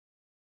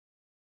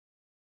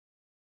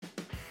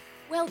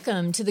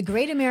Welcome to the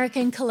Great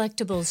American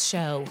Collectibles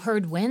Show,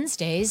 heard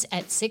Wednesdays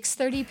at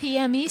 6:30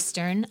 p.m.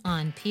 Eastern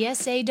on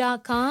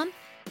PSA.com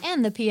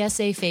and the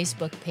PSA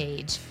Facebook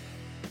page.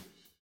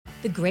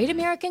 The Great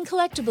American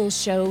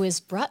Collectibles Show is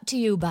brought to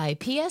you by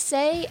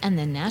PSA and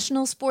the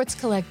National Sports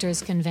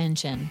Collectors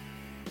Convention.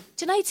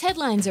 Tonight's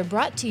headlines are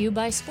brought to you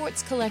by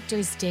Sports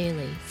Collectors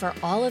Daily. For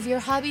all of your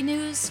hobby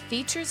news,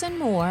 features, and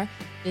more,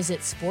 visit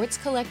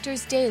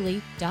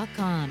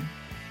sportscollectorsdaily.com.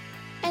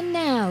 And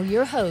now,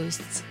 your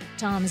hosts,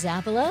 Tom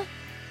Zappola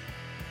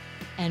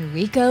and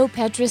Rico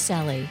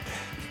Petroselli.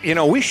 You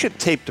know, we should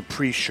tape the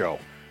pre-show.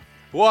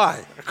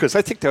 Why? Because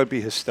I think that would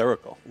be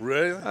hysterical.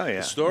 Really? Oh, yeah.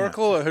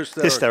 Historical or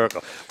hysterical?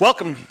 Hysterical.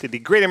 Welcome to the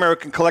Great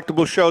American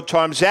Collectibles Show.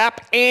 Tom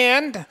Zapp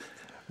and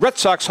Red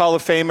Sox Hall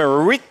of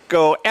Famer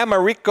Rico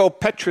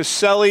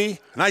Petroselli.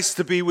 Nice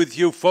to be with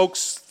you,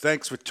 folks.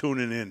 Thanks for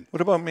tuning in.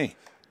 What about me?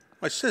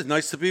 I said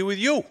nice to be with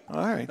you.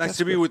 All right. Nice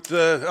to be with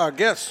our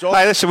guests. All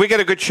right, listen, we got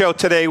a good show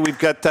today. We've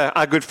got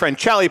our good friend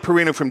Charlie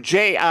Perino from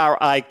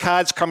JRI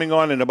Cards coming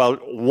on in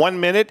about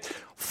 1 minute,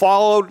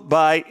 followed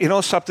by, you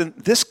know something,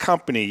 this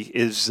company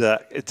is,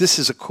 this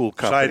is a cool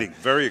company.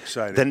 Exciting, very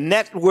exciting. The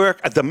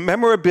network, the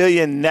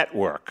Memorabilia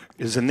Network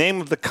is the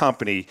name of the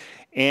company.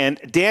 And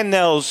Dan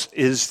Nels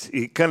is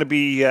going to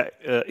be,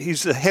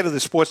 he's the head of the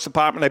sports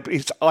department.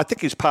 I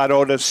think he's part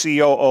owner,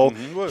 COO.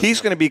 Mm-hmm.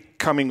 He's going to be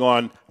coming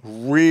on.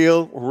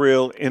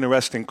 Real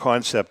interesting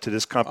concept to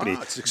this company.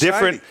 It's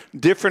exciting.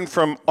 Different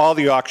from all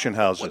the auction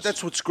houses. Well,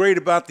 that's what's great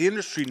about the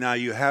industry now.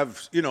 You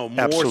have, more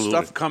Absolutely.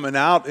 stuff coming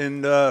out,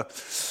 and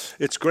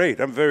it's great.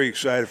 I'm very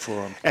excited for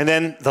them. And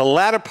then the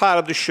latter part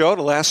of the show,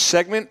 the last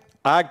segment,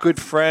 our good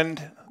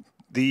friend,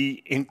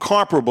 the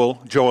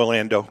incomparable Joe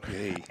Orlando,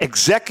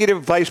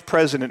 Executive Vice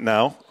President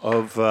now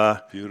of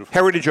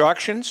Heritage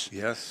Auctions.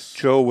 Yes.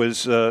 Joe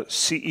was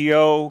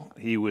CEO.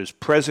 He was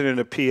president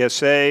of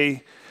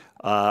PSA.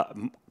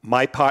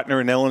 My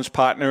partner and Ellen's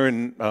partner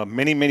in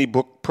many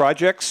book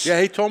projects. Yeah,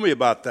 he told me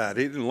about that.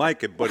 He didn't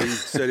like it, but he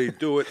said he'd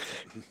do it.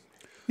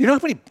 You know how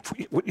many?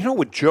 You know,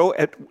 with Joe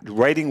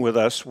writing with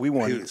us, we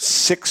won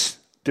 6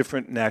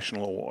 different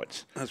national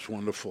awards. That's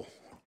wonderful.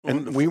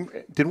 And we.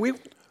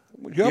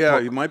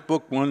 My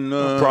book won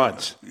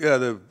bronze. Yeah,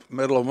 the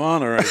Medal of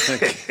Honor, I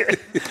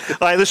think.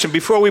 All right, listen,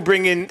 before we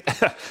bring in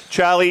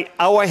Charlie,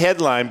 our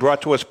headline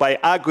brought to us by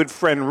our good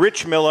friend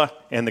Rich Miller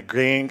and the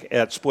gang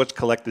at Sports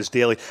Collectors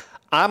Daily.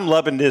 I'm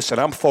loving this, and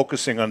I'm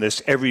focusing on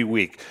this every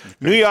week.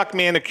 New York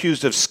man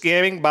accused of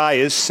scamming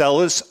buyers,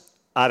 sellers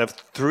out of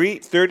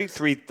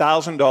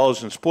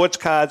 $33,000 in sports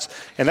cards.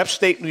 An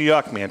upstate New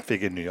York man,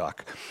 figure New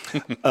York,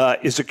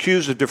 is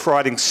accused of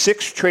defrauding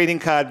 6 trading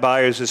card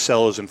buyers and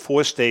sellers in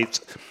 4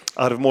 states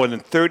out of more than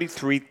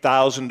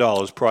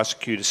 $33,000,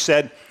 prosecutors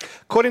said.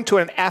 According to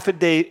an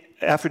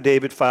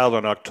affidavit filed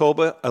on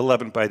October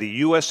 11th by the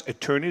U.S.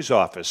 Attorney's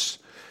Office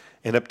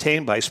and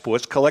obtained by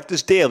Sports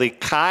Collectors Daily,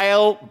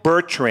 Kyle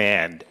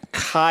Bertrand.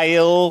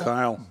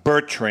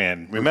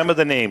 Remember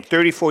the name,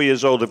 34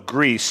 years old, of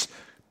Greece,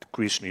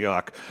 New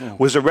York,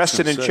 was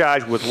arrested and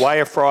charged with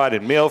wire fraud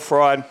and mail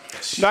fraud.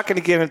 Not going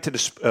to get into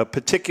the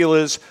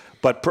particulars,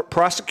 but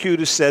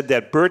prosecutors said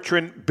that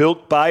Bertrand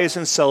built buyers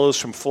and sellers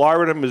from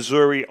Florida,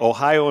 Missouri,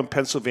 Ohio, and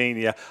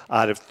Pennsylvania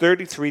out of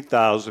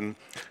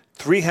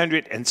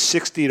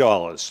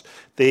 $33,360.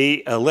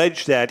 They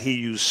allege that he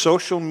used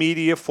social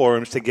media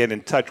forums to get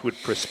in touch with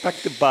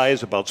prospective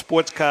buyers about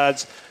sports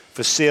cards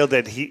for sale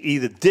that he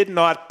either did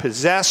not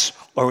possess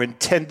or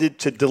intended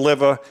to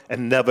deliver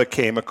and never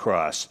came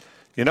across.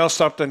 You know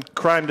something?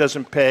 Crime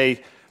doesn't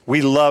pay.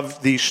 We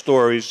love these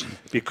stories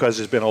because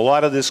there's been a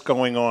lot of this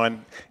going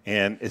on,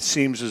 and it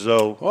seems as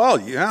though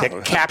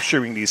they're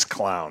capturing these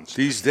clowns.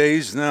 These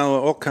days now,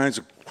 all kinds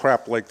of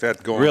crap like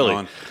that going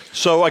on.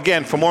 So,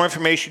 again, for more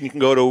information, you can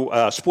go to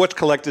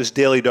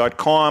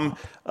sportscollectorsdaily.com.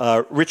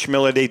 Rich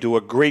Miller, they do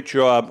a great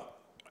job,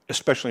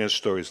 especially on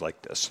stories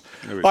like this.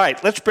 All right,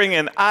 let's bring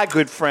in our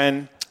good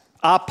friend,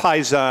 our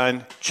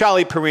paisan,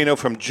 Charlie Perino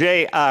from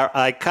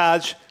JRI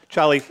Cards.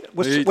 Charlie,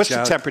 what's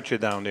the temperature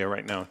down there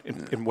right now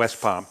in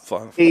West Palm?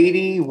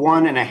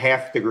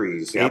 81.5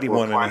 degrees.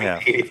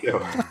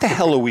 81.5. What the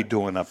hell are we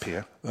doing up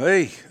here?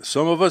 Hey,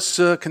 some of us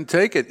can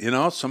take it,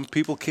 Some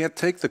people can't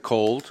take the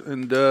cold,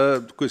 and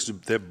because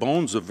their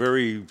bones are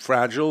very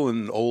fragile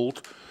and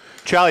old.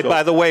 Charlie,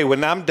 by the way, when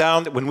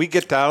we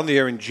get down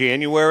there in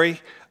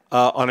January,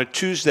 on a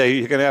Tuesday,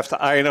 you're going to have to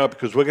iron up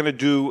because we're going to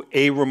do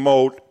a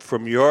remote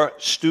from your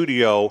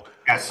studio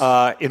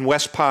in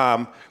West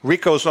Palm.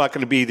 Rico's not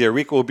going to be there.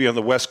 Rico will be on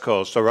the West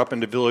Coast or up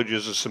in the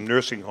villages of some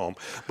nursing home.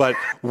 But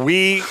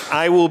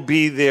I will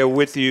be there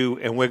with you,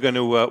 and we're going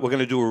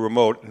to do a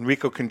remote, and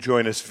Rico can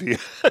join us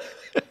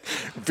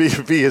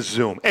via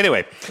Zoom.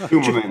 Anyway,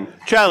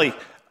 Charlie,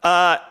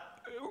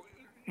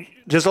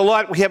 there's a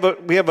lot. We have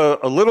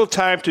a little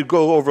time to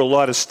go over a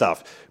lot of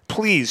stuff.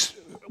 Please,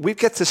 we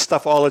get this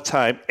stuff all the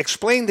time.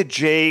 Explain the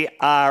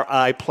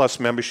JRI Plus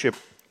membership.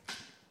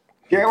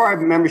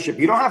 JRI membership,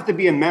 you don't have to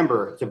be a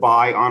member to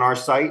buy on our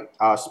site,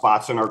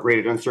 spots in our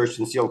graded, unsearched,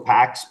 and sealed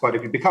packs. But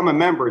if you become a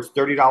member, it's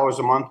 $30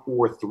 a month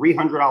or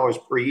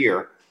 $300 per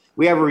year.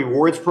 We have a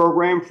rewards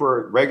program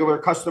for regular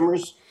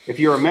customers. If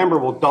you're a member,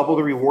 we'll double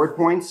the reward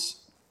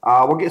points.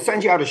 We'll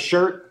send you out a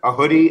shirt, a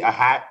hoodie, a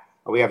hat.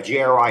 We have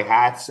GRI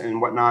hats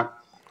and whatnot.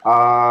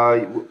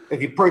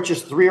 If you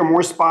purchase 3 or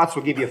more spots,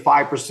 we'll give you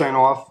 5%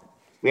 off.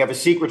 We have a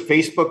secret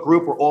Facebook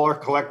group where all our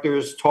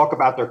collectors talk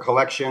about their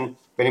collection.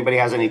 If anybody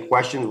has any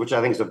questions, which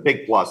I think is a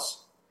big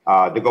plus,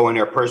 to go in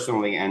there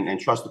personally and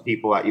trust the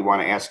people that you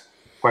want to ask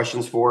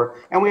questions for.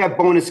 And we have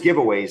bonus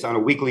giveaways on a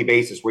weekly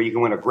basis where you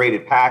can win a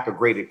graded pack, a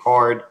graded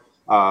card,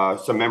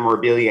 some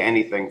memorabilia,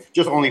 anything,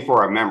 just only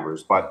for our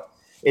members. But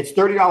it's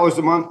 $30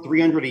 a month,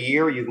 $300 a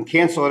year. You can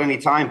cancel at any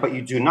time, but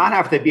you do not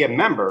have to be a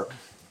member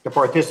to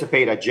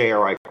participate at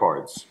JRI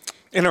Cards.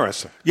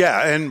 Interesting.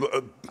 Yeah, and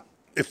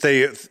if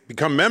they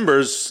become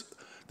members,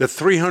 the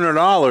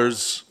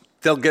 $300,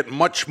 they'll get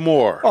much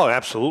more. Oh,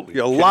 absolutely.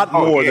 A lot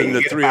more than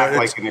the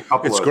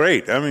 $300. It's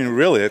great. I mean,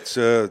 really, it's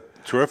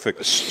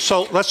terrific.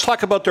 So let's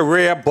talk about the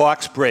rare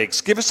box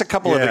breaks. Give us a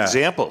couple of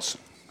examples.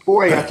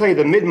 Boy, I tell you,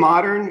 the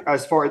mid-modern,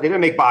 they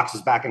didn't make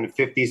boxes back in the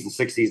 50s and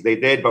 60s. They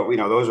did, but,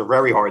 those are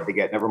very hard to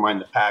get, never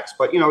mind the packs.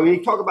 But, when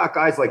you talk about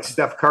guys like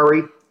Steph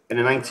Curry in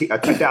a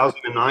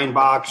 2009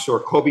 box or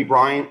Kobe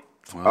Bryant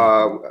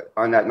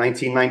on that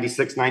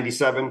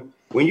 1996-97,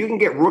 when you can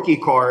get rookie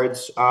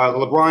cards,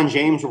 LeBron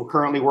James we're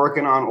currently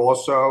working on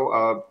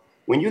also,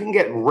 when you can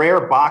get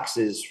rare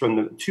boxes from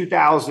the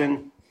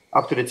 2000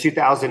 up to the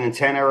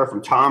 2010 era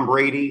from Tom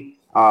Brady,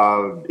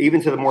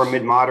 even to the more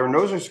mid-modern,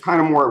 those are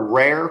kind of more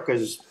rare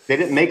because they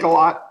didn't make a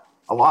lot.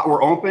 A lot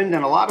were opened,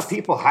 and a lot of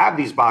people have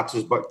these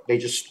boxes, but they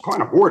just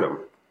kind of hoard them.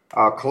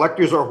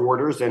 Collectors are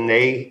hoarders, and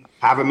they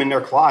have them in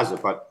their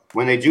closet. But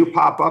when they do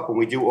pop up, and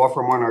we do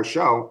offer them on our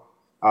show,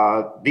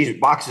 these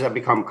boxes have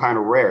become kind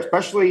of rare,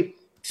 especially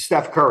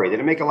Steph Curry. They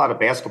didn't make a lot of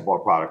basketball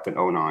product in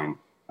 2009.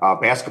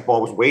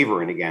 Basketball was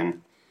wavering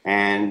again.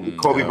 And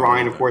Kobe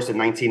Bryant, of course, in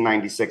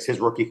 1996, his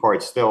rookie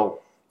card still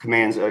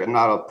commands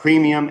not a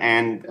premium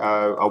and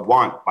a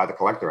want by the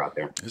collector out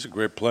there. He's a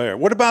great player.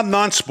 What about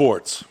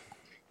non-sports?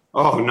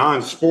 Oh,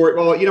 non-sport.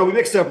 Well, we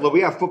mix it up a little.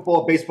 We have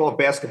football, baseball,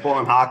 basketball,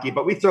 and hockey,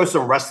 but we throw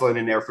some wrestling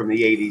in there from the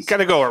 80s. Got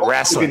to go with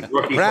wrestling.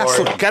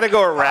 Got to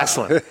go with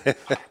wrestling.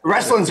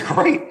 Wrestling's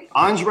great.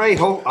 Andre,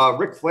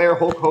 Ric Flair,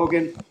 Hulk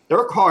Hogan,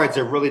 their cards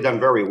have really done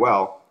very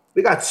well.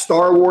 We got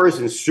Star Wars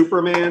and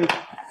Superman.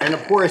 And,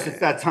 of course, it's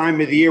that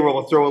time of the year where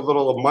we'll throw a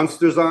little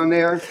Munsters on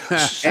there.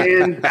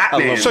 And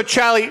Batman. So,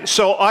 Charlie,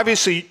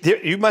 obviously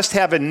you must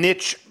have a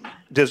niche.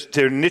 There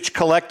are niche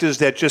collectors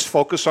that just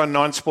focus on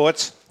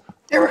non-sports?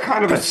 They were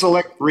kind of a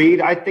select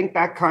breed. I think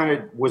that kind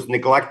of was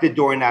neglected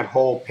during that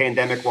whole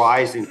pandemic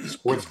rise in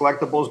sports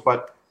collectibles.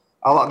 But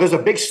there's a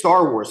big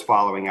Star Wars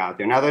following out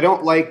there. Now, they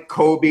don't like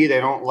Kobe. They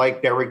don't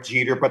like Derek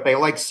Jeter. But they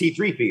like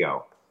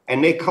C-3PO.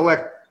 And they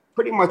collect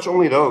pretty much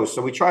only those.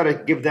 So we try to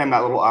give them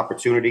that little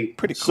opportunity.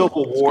 Pretty cool.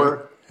 Civil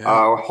War.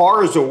 Yeah.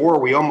 Horrors of War,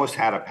 we almost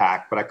had a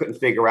pack, but I couldn't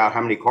figure out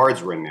how many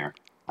cards were in there.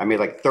 I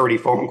made like 30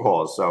 phone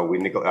calls, so we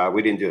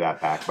didn't do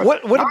that pack.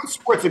 But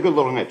non-sport's a good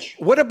little niche.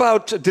 What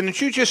about, didn't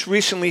you just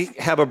recently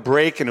have a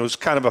break and it was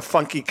kind of a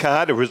funky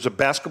card? It was a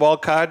basketball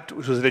card?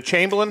 Was it a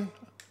Chamberlain?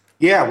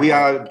 Yeah, we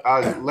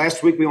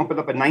last week we opened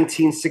up a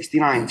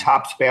 1969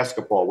 Topps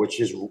basketball, which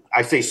is,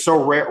 I say,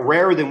 so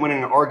rarer than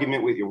winning an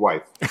argument with your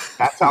wife.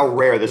 That's how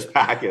rare this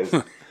pack is.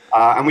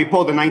 And we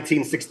pulled the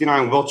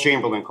 1969 Wilt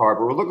Chamberlain card,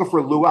 but we're looking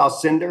for Lou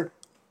Alcindor.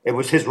 It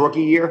was his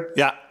rookie year.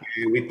 Yeah.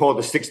 And we pulled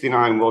the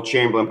 69 Wilt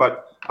Chamberlain.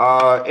 But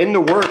in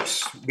the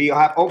works, we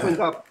have opened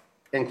up,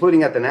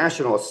 including at the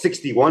National, a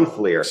 61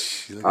 Fleer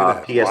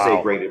PSA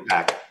graded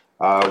pack.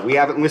 We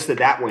haven't listed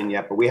that one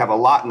yet, but we have a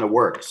lot in the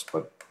works.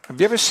 But have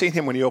you ever seen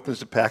him when he opens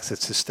the packs?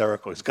 It's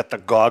hysterical. He's got the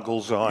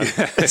goggles on.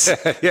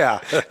 Yeah.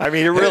 I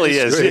mean, it really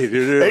is.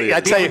 I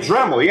tell you,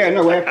 Dremel. Yeah,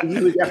 no,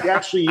 we have to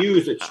actually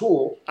use a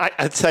tool.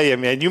 I tell you,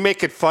 man, you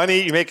make it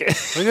funny. You make it.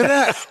 Look at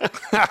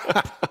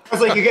that.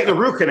 It's like you're getting a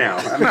root canal.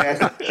 I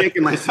mean, I'm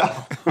shaking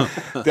myself.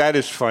 That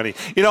is funny.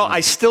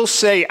 I still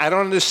say I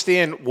don't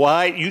understand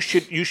why you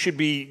should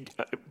be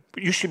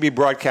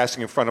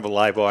broadcasting in front of a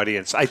live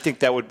audience. I think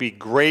that would be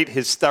great,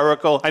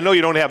 hysterical. I know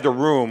you don't have the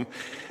room.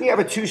 We have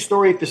a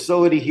 2-story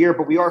facility here,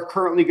 but we are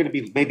currently going to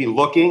be maybe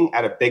looking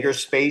at a bigger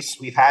space.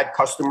 We've had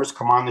customers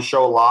come on the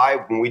show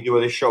live. When we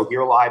do this show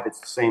here live, it's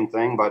the same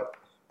thing. But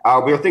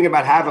we were thinking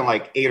about having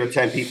like 8 or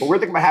 10 people. We're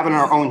thinking about having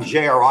our own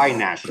JRI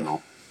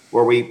National,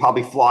 where we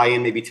probably fly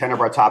in maybe 10 of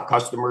our top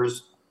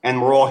customers,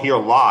 and we're all here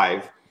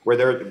live, where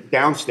they're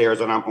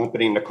downstairs and I'm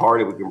opening the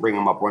card and we can bring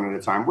them up one at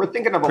a time. We're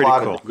thinking of a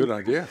lot of good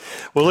idea.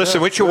 Well, listen,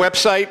 what's your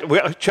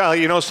website?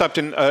 Charlie, you know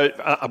something?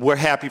 We're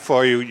happy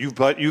for you.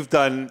 You've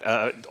done,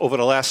 over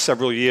the last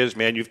several years,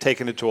 man, you've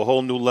taken it to a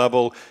whole new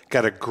level,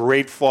 got a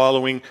great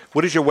following.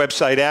 What is your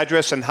website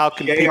address and how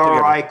can people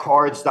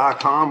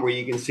JRIcards.com, where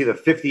you can see the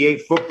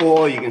 58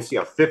 football, you can see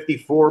a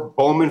 54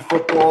 Bowman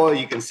football,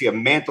 you can see a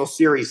Mantle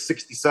Series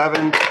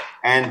 67,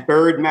 and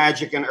Bird,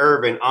 Magic, and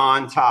Irvin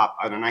on top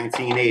of the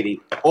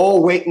 1980,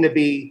 all waiting to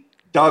be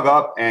dug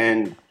up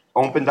and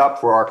opened up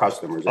for our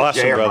customers at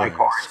awesome,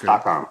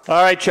 JRIcards.com.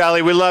 All right,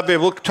 Charlie, we love it.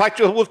 We'll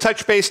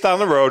touch base down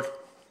the road.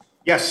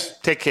 Yes.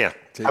 Take care.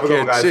 Have a good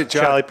one, guys. See you,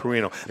 Charlie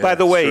Perino. Yeah, By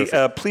the way,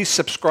 terrific. please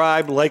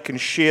subscribe, like, and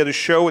share the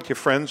show with your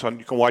friends.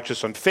 You can watch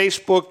us on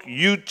Facebook,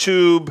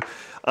 YouTube.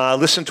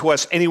 Listen to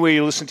us anywhere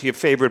you listen to your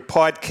favorite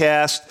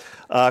podcast.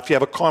 If you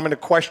have a comment or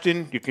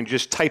question, you can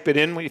just type it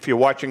in if you're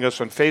watching us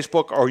on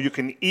Facebook, or you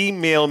can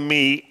email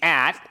me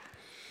at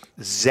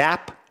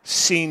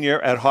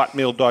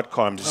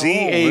zapsenior@hotmail.com.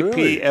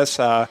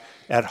 ZAPSR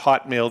at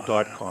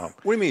hotmail.com.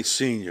 What do you mean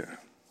senior?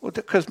 Well,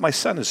 because my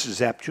son is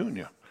Zap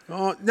Jr.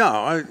 Oh, no,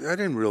 I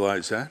didn't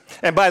realize that.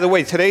 And by the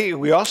way, today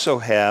we also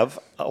have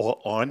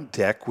on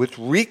deck with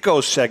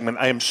Rico's segment.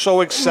 I am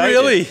so excited.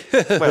 Really?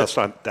 Well, it's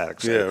not that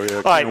exciting. Yeah,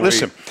 All right, can't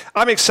listen.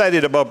 I'm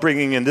excited about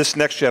bringing in this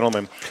next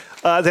gentleman.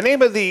 The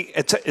name of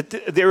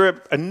they're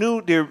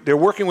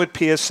working with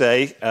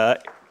PSA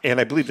and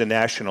I believe the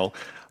National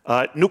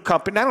new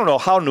company. I don't know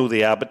how new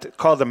they are, but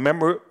called the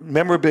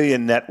Memorabilia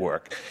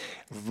Network.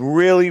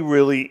 Really,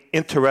 really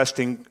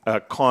interesting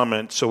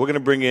comment. So we're going to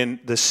bring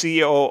in the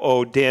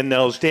COO, Dan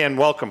Nels. Dan,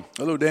 welcome.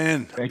 Hello,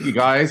 Dan. Thank you,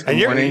 guys. Good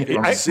morning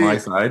from my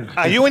side.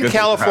 Are you in Good to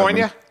have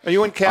California? me. Are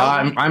you in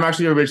California? I'm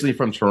actually originally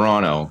from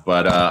Toronto,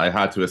 but I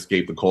had to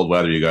escape the cold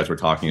weather you guys were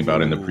talking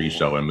about in the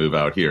pre-show and move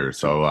out here.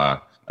 So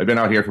I've been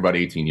out here for about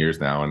 18 years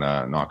now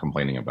and not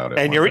complaining about it.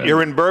 And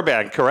you're in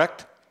Burbank,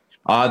 correct?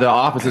 The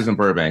office is in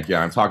Burbank.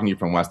 Yeah, I'm talking to you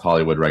from West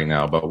Hollywood right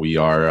now, but we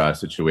are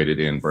situated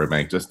in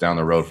Burbank, just down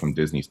the road from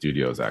Disney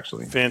Studios,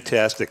 actually.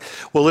 Fantastic.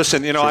 Well,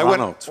 listen, we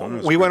went on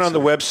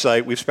the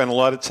website. We've spent a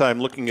lot of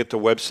time looking at the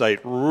website.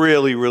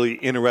 Really, really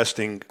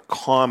interesting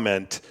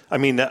comment. I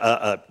mean,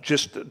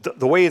 just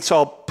the way it's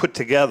all put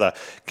together.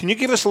 Can you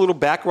give us a little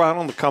background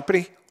on the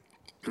company?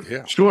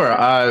 Yeah. Sure.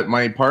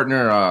 My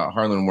partner,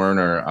 Harlan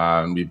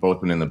Werner, we've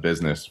both been in the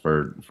business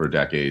for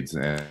decades,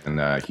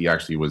 and he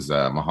actually was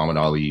Muhammad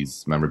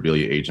Ali's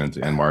memorabilia agent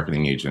and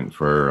marketing agent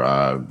for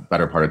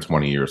better part of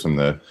 20 years, from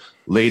the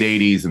late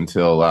 80s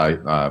until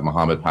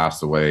Muhammad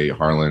passed away.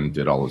 Harlan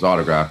did all his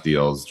autograph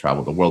deals,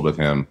 traveled the world with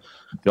him.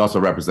 He also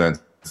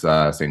represents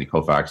Sandy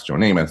Koufax, Joe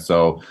Namath.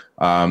 So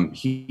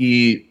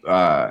he,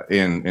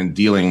 in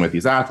dealing with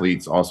these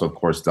athletes, also, of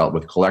course, dealt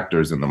with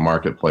collectors in the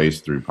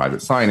marketplace through private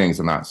signings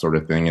and that sort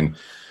of thing. And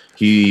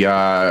he,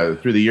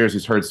 through the years,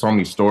 he's heard so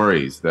many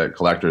stories that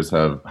collectors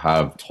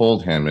have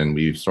told him, and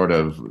we've sort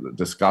of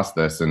discussed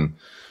this and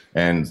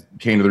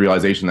came to the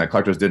realization that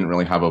collectors didn't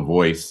really have a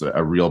voice,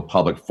 a real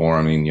public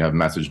forum. I mean, you have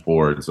message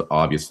boards,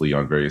 obviously,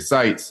 on various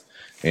sites.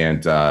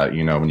 And,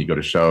 when you go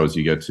to shows,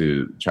 you get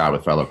to chat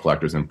with fellow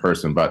collectors in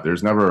person, but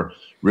there's never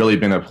really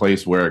been a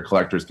place where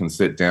collectors can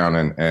sit down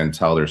and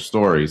tell their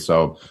stories.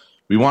 So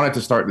we wanted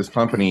to start this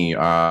company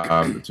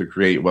to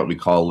create what we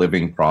call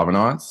living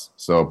provenance.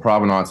 So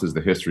provenance is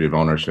the history of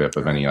ownership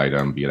of any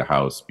item, be it a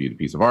house, be it a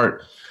piece of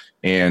art.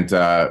 And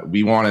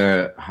we want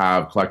to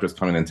have collectors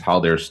come in and tell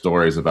their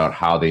stories about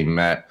how they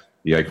met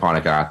the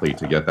iconic athlete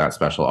to get that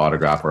special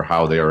autograph, or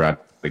how they were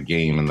at the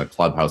game in the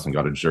clubhouse and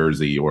got a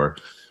jersey, or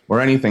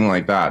anything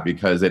like that,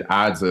 because it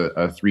adds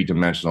a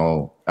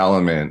three-dimensional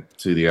element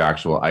to the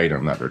actual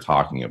item that they're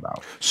talking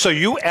about. So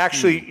you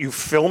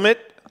film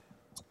it?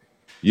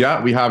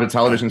 Yeah, we have a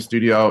television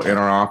studio in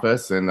our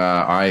office, and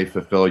I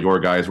fulfill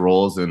your guys'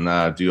 roles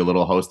and do a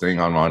little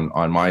hosting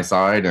on my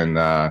side, and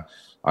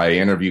I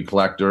interview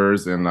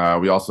collectors, and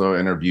we also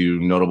interview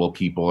notable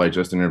people. I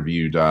just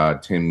interviewed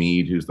Tim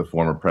Mead, who's the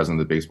former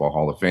president of the Baseball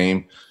Hall of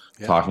Fame,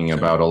 talking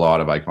about a lot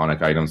of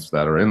iconic items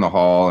that are in the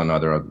hall and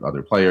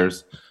other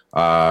players.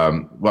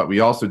 What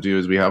we also do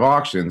is we have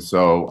auctions.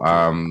 So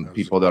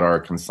people that are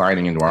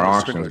consigning into our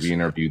auctions, we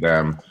interview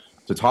them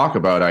to talk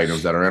about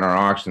items that are in our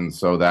auctions,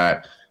 so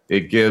that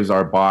it gives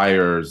our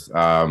buyers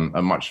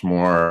a much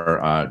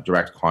more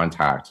direct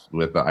contact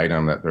with the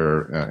item that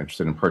they're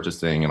interested in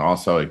purchasing. And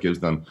also it gives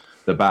them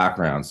the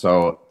background.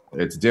 So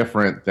it's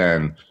different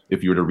than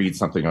if you were to read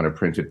something on a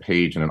printed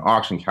page in an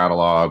auction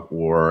catalog,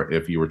 or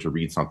if you were to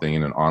read something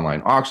in an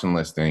online auction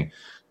listing.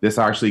 This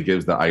actually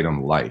gives the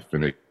item life,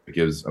 and it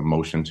gives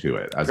emotion to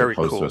it, as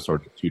opposed to a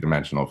sort of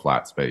two-dimensional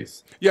flat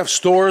space. You have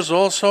stores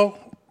also?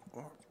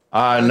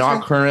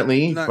 Not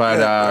currently,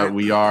 but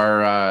we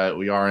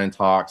are in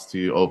talks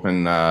to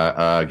open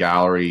a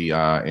gallery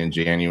in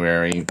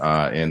January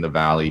in the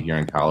Valley here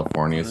in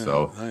California.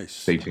 So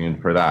stay tuned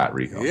for that,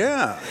 Rico.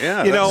 Yeah.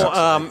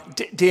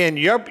 Dan,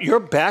 your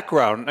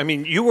background. I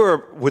mean, you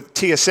were with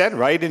TSN,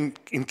 right, in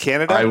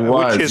Canada. I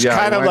was, which is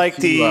kind of like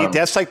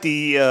that's like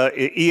the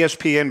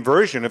ESPN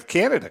version of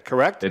Canada,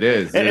 correct? It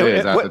is. It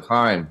is at the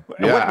time.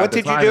 Yeah, what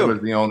did you do? It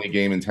was the only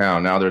game in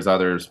town. Now there's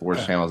other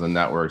sports channels and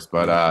networks,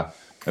 but.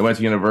 I went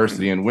to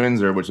university in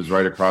Windsor, which is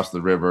right across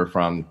the river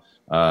from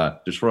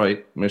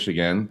Detroit,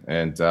 Michigan,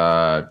 and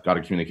got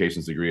a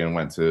communications degree and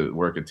went to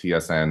work at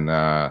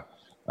TSN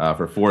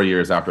for 4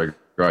 years after I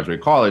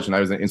graduated college. And I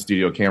was an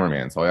in-studio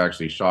cameraman, so I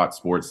actually shot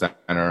Sports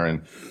Center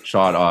and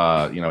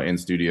shot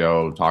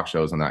in-studio talk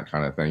shows and that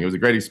kind of thing. It was a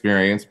great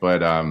experience, but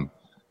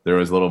there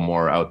was a little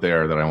more out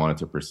there that I wanted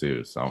to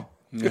pursue. So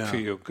good for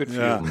you. Good for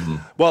you. Mm-hmm.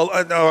 Well,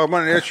 I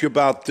want to ask you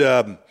about.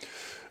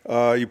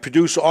 You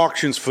produce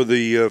auctions for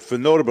the for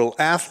notable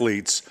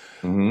athletes.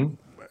 Mm-hmm.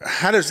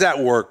 How does that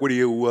work? What do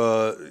you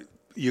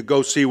you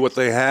go see what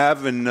they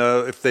have, and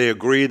if they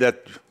agree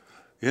that,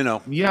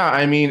 Yeah,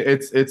 I mean,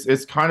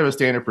 it's kind of a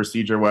standard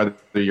procedure whether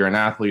you're an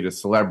athlete, a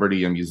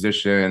celebrity, a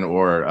musician,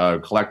 or a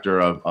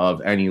collector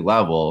of any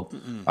level.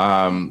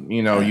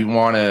 You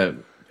want to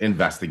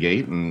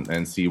investigate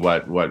and see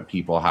what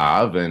people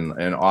have,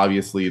 and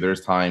obviously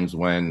there's times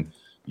when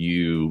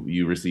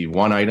you receive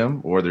one item,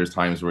 or there's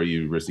times where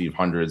you receive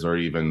hundreds or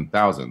even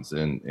thousands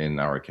in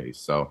our case.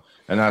 So,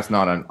 and that's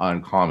not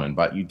uncommon,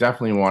 but you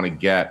definitely want to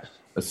get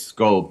a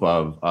scope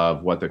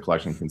of what the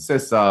collection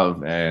consists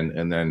of,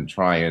 and then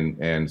try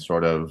and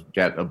sort of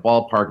get a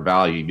ballpark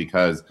value,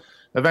 because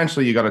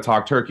eventually you got to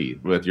talk turkey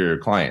with your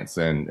clients,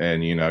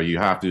 and you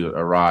have to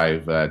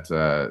arrive at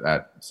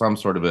some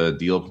sort of a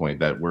deal point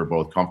that we're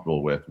both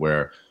comfortable with,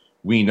 where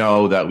we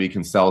know that we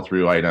can sell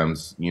through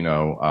items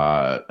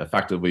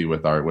effectively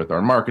with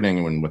our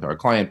marketing and with our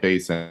client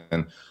base,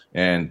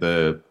 and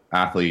the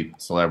athlete,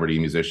 celebrity,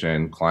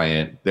 musician,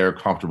 client, they're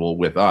comfortable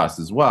with us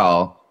as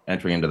well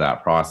entering into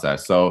that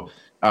process. So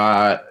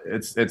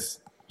it's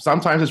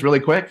sometimes it's really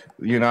quick,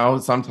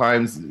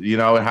 sometimes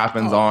it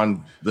happens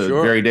on the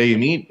very day you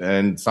meet,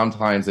 and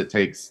sometimes it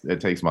takes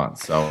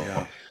months. So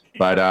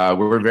but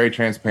we're very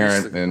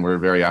transparent, and we're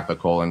very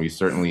ethical, and we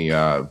certainly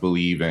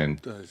believe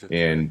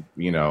in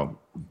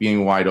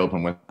being wide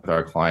open with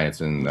our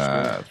clients and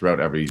throughout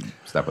every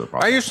step of the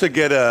process. I used to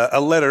get a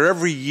letter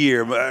every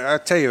year. I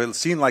tell you, it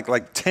seemed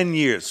like 10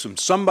 years from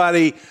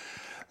somebody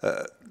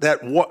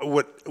that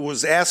what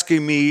was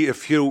asking me,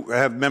 if you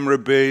have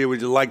memorabilia, would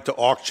you like to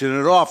auction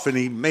it off? And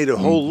he made a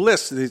whole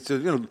list. And he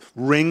said,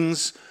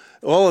 rings,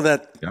 all of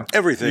that,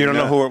 everything. You don't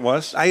know who it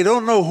was? I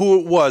don't know who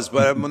it was,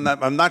 but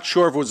I'm not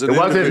sure if it was an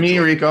individual. It wasn't me,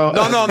 Rico.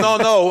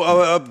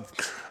 No.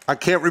 I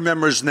can't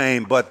remember his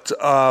name, but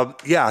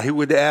he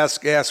would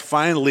ask.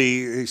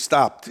 Finally, he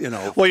stopped.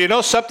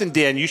 Well, something,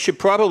 Dan. You should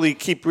probably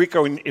keep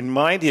Rico in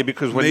mind here,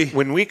 because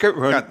when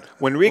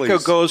Rico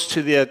goes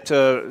to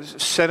that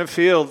center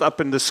field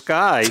up in the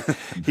sky,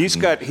 he's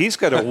got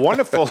a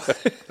wonderful.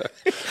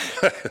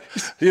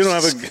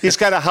 He's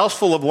got a house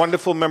full of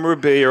wonderful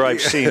memorabilia.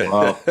 I've seen it.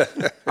 Well,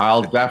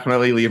 I'll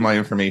definitely leave my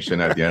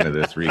information at the end of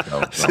this,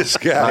 Rico. So. This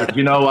guy.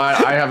 You know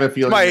what? I have a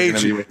feeling. My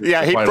agent.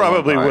 He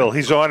probably will.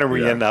 He's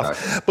ornery enough.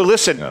 Exactly. But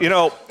listen,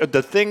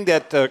 the thing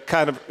that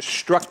kind of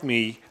struck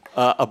me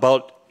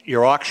about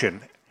your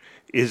auction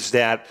is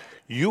that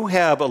you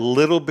have a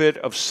little bit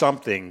of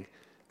something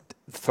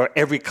for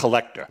every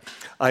collector.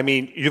 I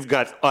mean, you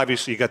got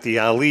the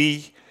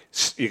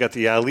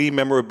Ali,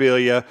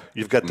 memorabilia,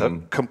 you've got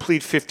the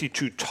complete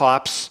 52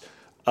 Topps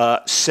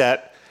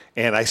set,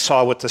 and I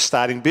saw what the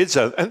starting bids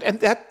are. And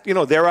that,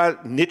 there are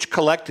niche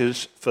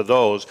collectors for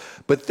those.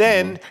 But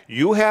then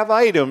you have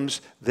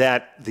items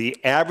that the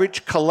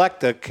average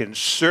collector can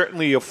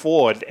certainly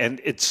afford.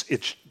 And it's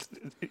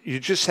you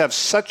just have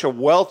such a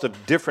wealth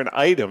of different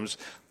items.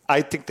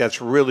 I think that's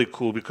really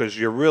cool, because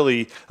you're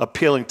really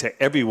appealing to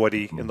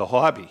everybody in the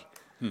hobby.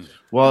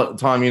 Well,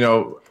 Tom,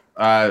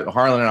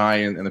 Harlan and I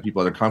and the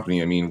people at the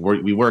company, I mean,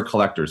 we were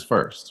collectors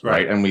first,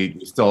 right? And we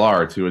still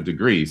are to a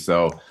degree.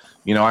 So,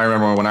 I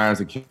remember when I was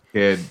a kid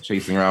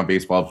chasing around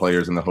baseball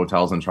players in the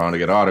hotels and trying to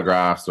get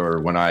autographs, or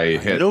when I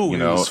hit,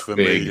 a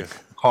big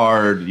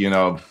card,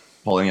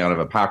 pulling out of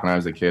a pack when I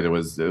was a kid. It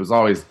was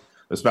always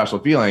a special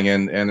feeling,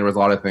 and there was a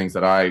lot of things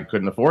that I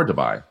couldn't afford to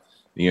buy,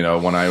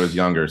 when I was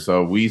younger.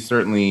 So we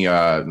certainly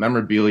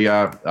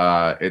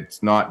memorabilia.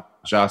 It's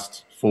not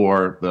just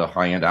for the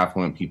high-end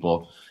affluent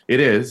people. It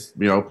is,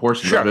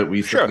 portions of it.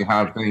 We certainly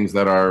have things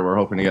that we're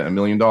hoping to get $1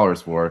 million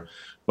for.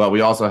 But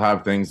we also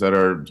have things that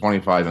are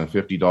 $25 and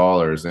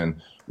 $50,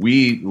 and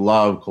we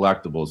love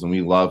collectibles and we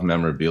love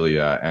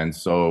memorabilia, and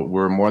so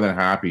we're more than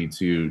happy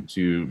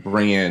to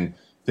bring in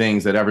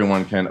things that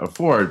everyone can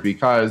afford,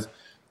 because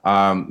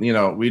we're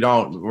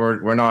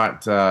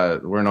not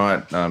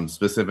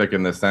specific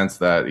in the sense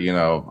that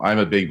I'm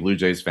a big Blue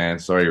Jays fan.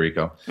 Sorry,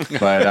 Rico,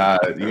 but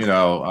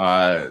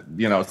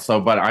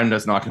but I'm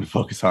just not going to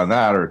focus on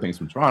that or things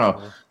from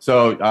Toronto.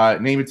 So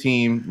name a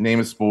team, name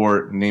a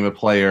sport, name a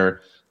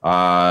player. We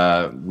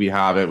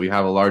have it. We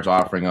have a large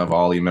offering of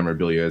Ali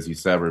memorabilia, as you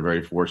said. We're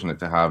very fortunate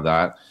to have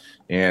that,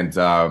 and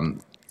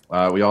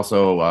we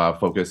also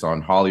focus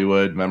on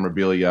Hollywood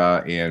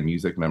memorabilia and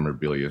music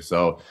memorabilia.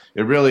 So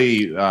it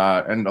really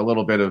and a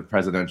little bit of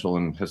presidential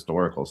and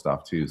historical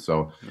stuff too.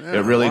 So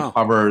it really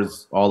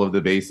covers all of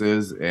the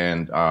bases,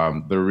 and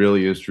there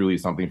really is truly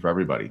something for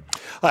everybody.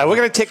 All right, we're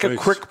going to take a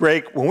quick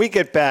break. When we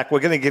get back, we're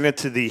going to get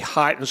into the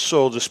heart and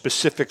soul, the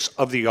specifics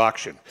of the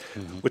auction.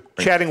 We're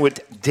chatting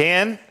with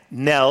Dan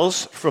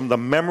Nels from the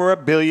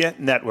Memorabilia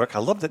Network. I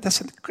love that.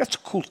 That's a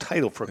cool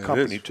title for a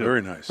company, too.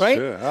 Very nice. Right?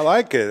 Yeah, I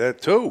like it, that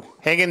too.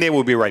 Hang in there.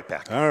 We'll be right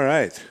back. All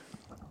right.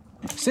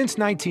 Since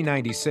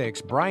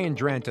 1996, Brian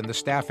Drent and the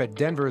staff at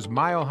Denver's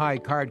Mile High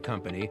Card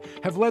Company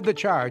have led the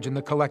charge in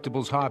the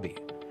collectibles hobby.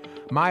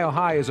 Mile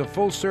High is a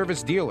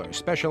full-service dealer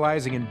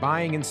specializing in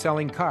buying and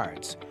selling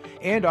cards,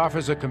 and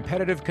offers a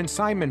competitive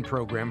consignment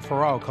program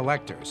for all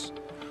collectors.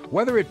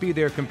 Whether it be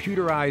their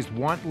computerized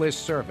want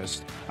list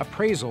service,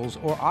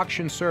 appraisals, or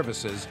auction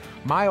services,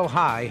 Mile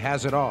High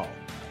has it all.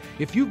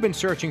 If you've been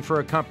searching for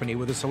a company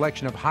with a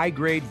selection of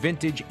high-grade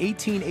vintage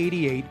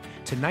 1888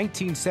 to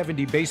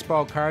 1970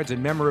 baseball cards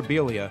and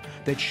memorabilia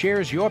that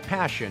shares your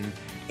passion,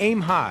 aim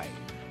high,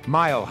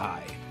 mile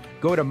high.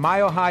 Go to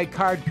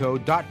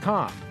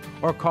milehighcardco.com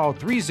or call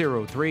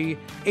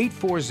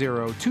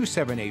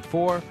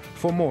 303-840-2784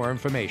 for more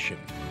information.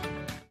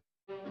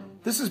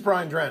 This is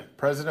Brian Drent,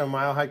 president of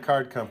Mile High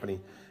Card Company.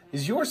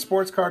 Is your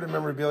sports card and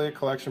memorabilia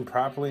collection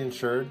properly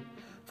insured?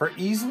 For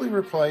easily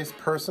replaced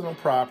personal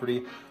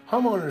property,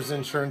 homeowners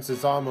insurance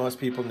is all most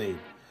people need.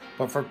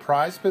 But for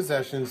prized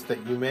possessions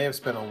that you may have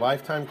spent a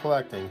lifetime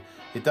collecting,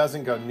 it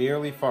doesn't go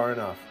nearly far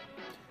enough.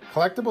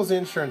 Collectibles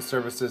Insurance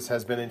Services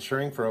has been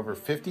insuring for over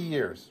 50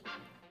 years.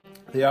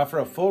 They offer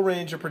a full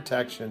range of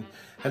protection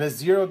and a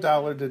 $0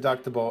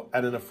 deductible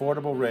at an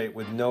affordable rate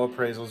with no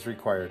appraisals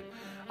required.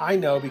 I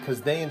know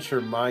because they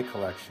insure my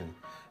collection.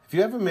 If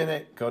you have a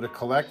minute, go to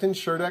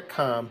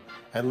collectinsure.com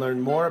and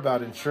learn more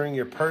about insuring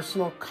your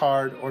personal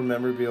card or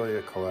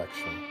memorabilia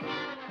collection.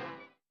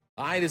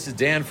 Hi, this is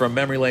Dan from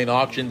Memory Lane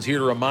Auctions, here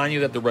to remind you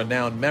that the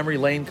renowned Memory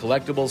Lane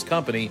Collectibles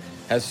Company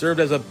has served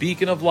as a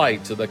beacon of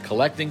light to the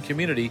collecting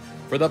community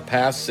for the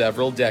past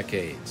several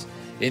decades.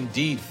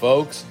 Indeed,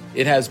 folks,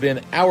 it has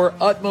been our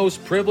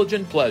utmost privilege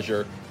and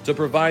pleasure to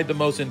provide the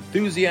most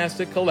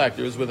enthusiastic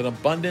collectors with an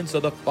abundance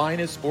of the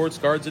finest sports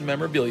cards and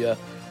memorabilia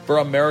for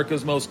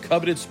America's most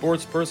coveted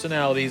sports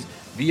personalities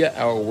via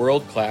our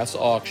world-class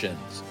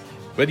auctions.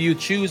 Whether you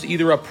choose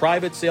either a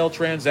private sale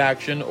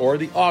transaction or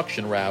the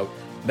auction route,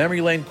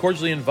 Memory Lane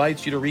cordially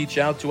invites you to reach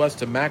out to us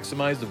to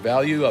maximize the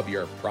value of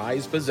your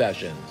prized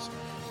possessions.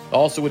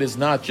 Also, it is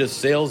not just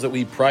sales that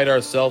we pride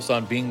ourselves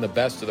on being the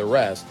best of the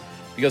rest,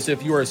 because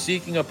if you are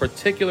seeking a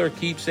particular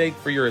keepsake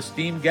for your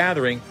esteemed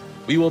gathering,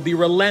 we will be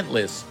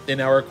relentless in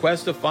our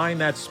quest to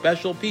find that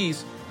special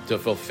piece to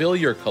fulfill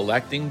your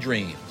collecting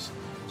dreams.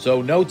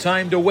 So no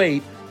time to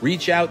wait.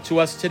 Reach out to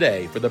us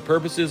today for the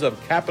purposes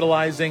of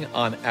capitalizing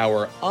on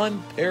our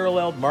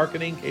unparalleled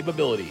marketing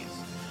capabilities.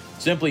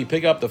 Simply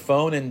pick up the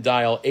phone and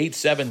dial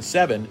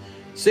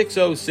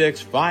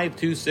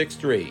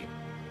 877-606-5263.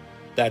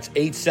 That's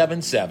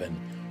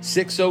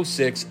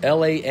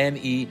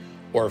 877-606-LANE,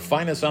 or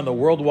find us on the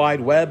World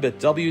Wide Web at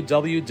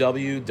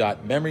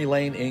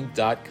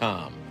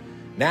www.memorylaneinc.com.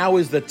 Now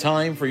is the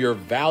time for your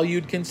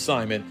valued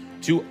consignment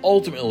to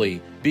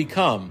ultimately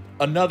become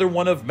another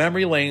one of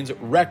Memory Lane's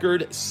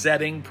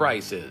record-setting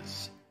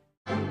prices.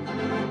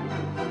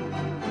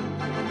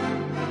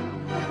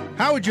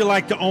 How would you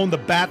like to own the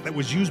bat that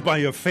was used by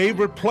your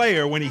favorite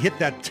player when he hit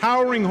that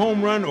towering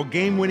home run or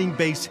game-winning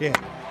base hit?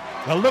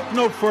 Now look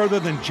no further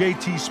than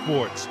JT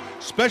Sports,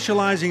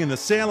 specializing in the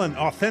sale and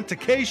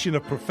authentication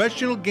of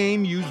professional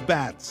game-used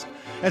bats.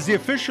 As the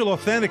official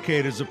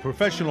authenticators of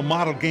professional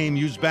model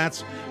game-used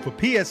bats for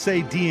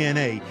PSA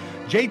DNA,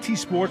 JT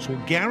Sports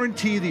will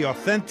guarantee the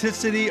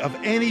authenticity of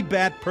any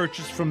bat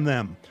purchased from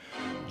them.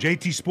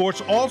 JT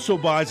Sports also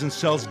buys and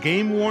sells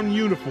game-worn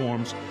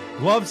uniforms,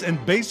 gloves,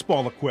 and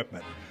baseball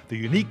equipment. The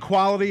unique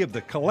quality of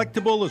the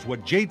collectible is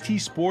what JT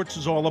Sports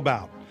is all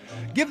about.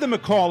 Give them a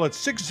call at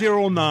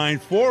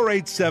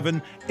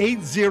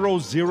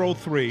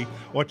 609-487-8003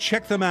 or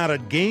check them out at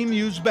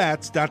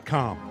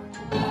GameUseBats.com.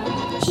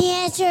 He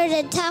answered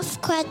the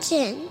tough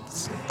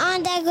questions.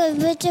 On deck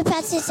with Richard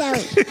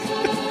Petroselli.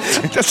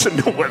 That's a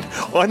new one.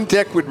 On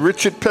deck with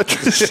Richard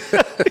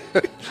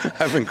Petroselli.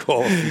 I've been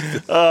called.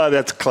 Oh,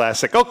 that's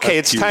classic. Okay,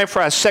 That's it's cute. time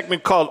for our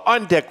segment called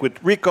On Deck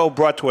with Rico,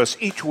 brought to us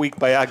each week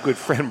by our good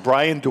friend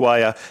Brian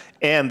Dwyer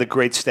and the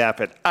great staff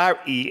at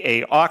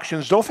REA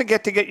Auctions. Don't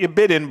forget to get your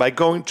bid in by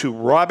going to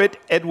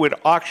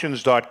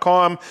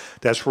robertedwardauctions.com.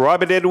 That's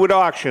Robert Edward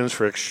Auctions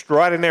for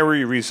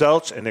extraordinary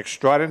results and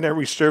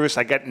extraordinary service.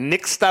 I got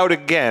nixed out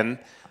again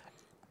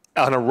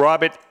on a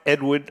Robert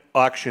Edward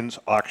Auctions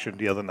auction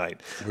the other night.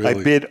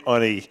 Really? I bid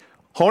on a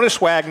Honus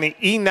Wagner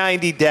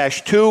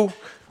E90-2,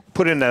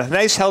 put in a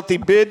nice healthy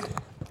bid.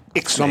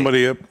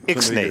 Somebody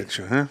Ixnay. gets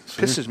you, huh?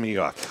 See? Pisses me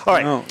off. All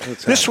right. No,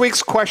 that's this happening.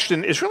 week's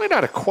question is really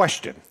not a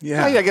question.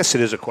 Yeah. I guess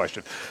it is a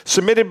question.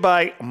 Submitted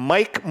by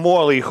Mike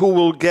Morley, who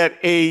will get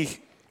a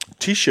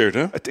T-shirt,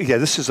 huh? yeah,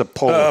 this is a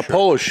polo shirt.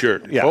 Polo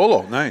shirt. Yeah.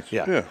 Polo, nice.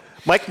 Yeah.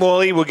 Mike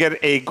Morley will get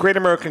a Great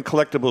American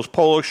Collectibles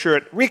polo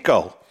shirt.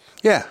 Rico,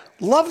 Yeah.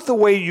 love the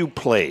way you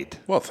played.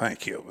 Well,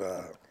 thank you.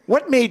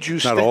 What made you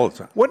Not all the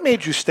time. What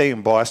made you stay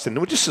in Boston?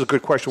 This is a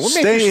good question. What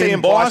made you Stay stay in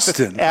in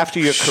Boston after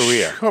your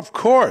career? Of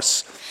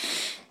course.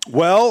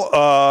 Well,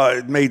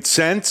 it made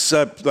sense.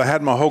 I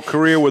had my whole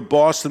career with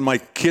Boston. My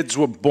kids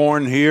were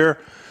born here.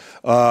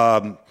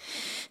 My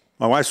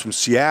wife's from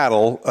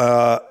Seattle,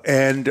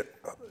 and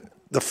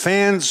the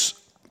fans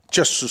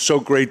just are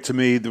so great to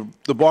me. The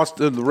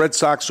Red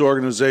Sox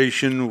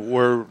organization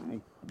were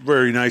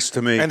very nice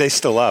to me, And they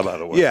still are, by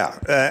the way. yeah,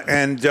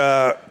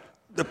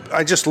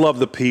 I just love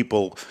the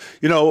people.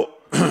 You know,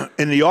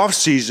 in the off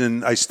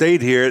season, I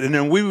stayed here, and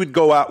then we would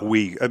go out. I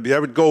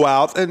would go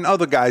out, and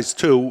other guys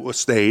too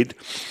stayed,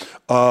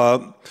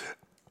 and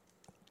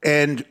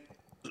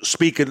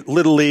speak at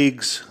little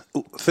leagues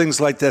things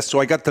like that. So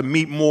I got to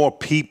meet more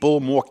people,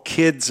 more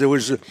kids. It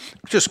was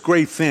just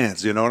great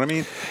fans, you know what I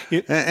mean?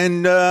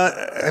 And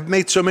I've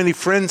made so many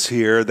friends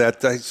here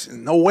that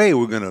no way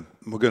we're gonna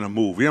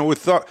move. You know,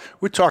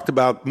 we talked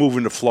about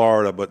moving to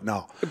Florida, but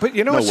no. But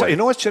you know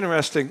what's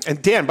interesting.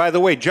 And Dan, by the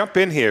way, jump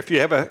in here if you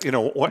have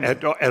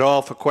at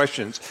all for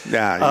questions.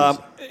 Yeah.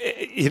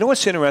 You know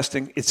what's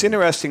interesting? It's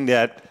interesting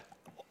that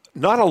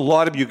not a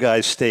lot of you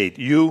guys stayed.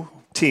 You,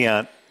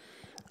 Tiant.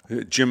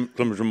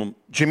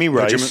 Jimmy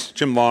Rice.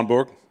 Jim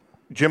Lonborg.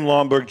 Jim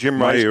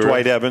Rice,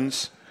 Dwight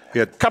Evans.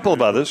 A couple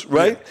of others,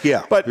 right?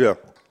 Yeah. But you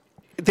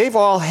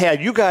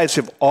guys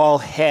have all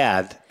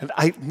had, and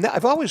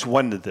I've always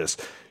wondered this,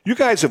 you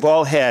guys have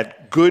all had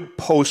good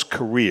post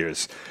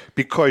careers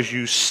because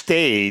you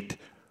stayed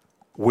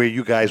where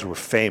you guys were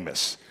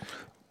famous.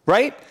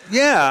 Right?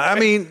 Yeah, I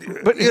mean,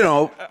 but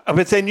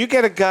but then you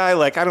get a guy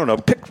like, I don't know,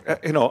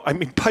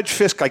 Pudge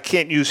Fisk. I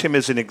can't use him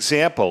as an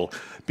example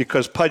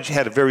because Pudge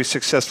had a very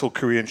successful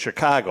career in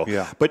Chicago.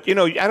 Yeah. But I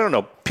don't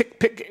know,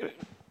 pick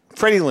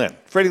Freddie Lynn.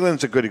 Freddie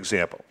Lynn's a good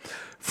example.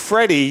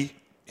 Freddie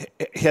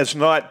has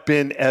not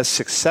been as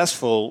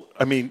successful.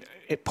 I mean,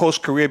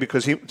 post career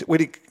because he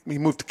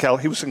moved to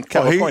He was in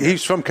California.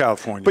 He's from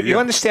California. But you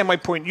understand my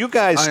point. You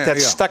guys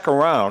stuck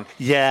around,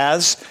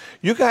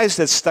 you guys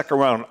that stuck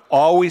around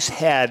always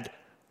had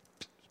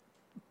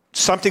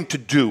something to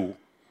do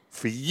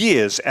for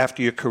years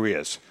after your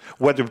careers,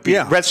 whether it be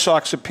Red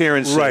Sox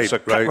appearances,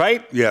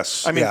 right?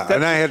 Yes. I mean,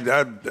 and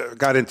I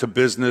got into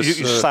business.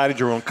 You started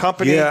your own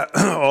company. Yeah,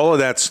 all of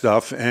that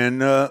stuff.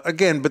 And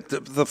again, but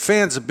the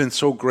fans have been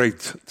so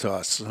great to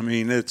us. I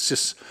mean, it's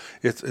just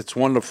it's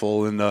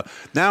wonderful. And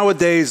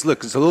nowadays,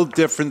 look, it's a little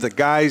different.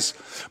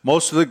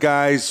 Most of the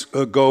guys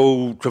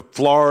go to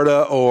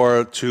Florida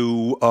or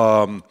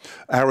to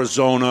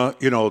Arizona,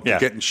 to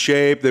get in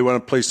shape. They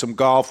want to play some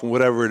golf and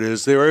whatever it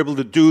is. They were able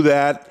to do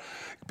that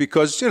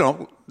because,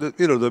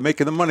 they're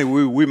making the money.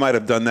 We might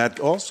have done that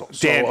also.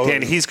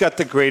 Dan, he's got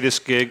the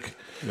greatest gig.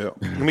 Yeah.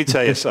 Let me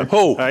tell you something.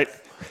 Who? Right?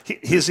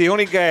 He's the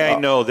only guy I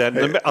know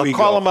that I'll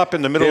call him up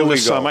in the middle of the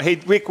summer. Hey,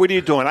 Rick, what are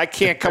you doing? I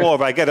can't come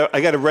over. I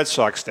got a Red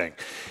Sox thing.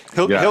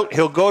 He'll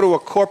go to a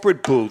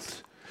corporate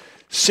booth,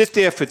 sit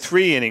there for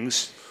 3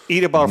 innings,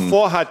 eat about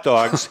 4 hot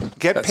dogs,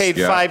 get paid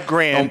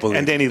 $5,000,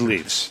 and then he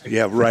leaves.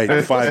 Yeah, right.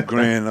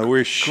 $5,000. I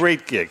wish.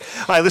 Great gig.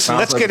 All right, listen.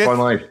 Let's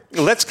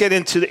get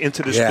into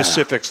the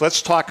specifics.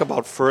 Let's talk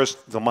about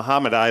first the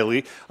Muhammad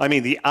Ali. I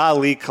mean, the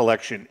Ali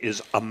collection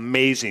is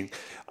amazing.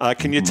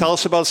 Can you tell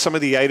us about some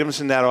of the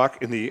items in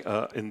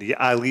the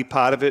Ali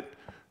part of it?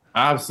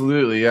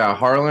 Absolutely, yeah.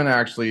 Harlan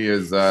actually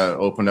has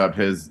opened up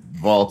his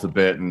vault a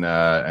bit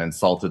and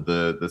salted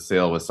the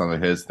sale with some of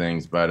his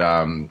things. But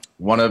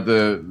one of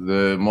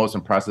the most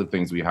impressive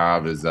things we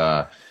have is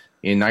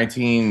in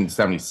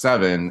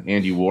 1977,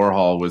 Andy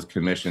Warhol was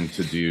commissioned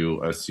to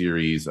do a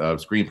series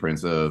of screen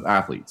prints of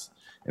athletes.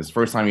 It's the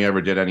first time he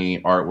ever did any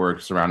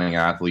artwork surrounding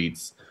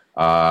athletes.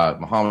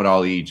 Muhammad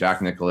Ali,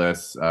 Jack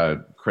Nicklaus,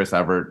 Chris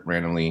Evert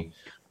randomly.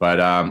 But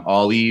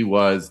Ali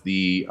was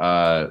the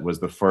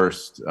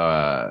first set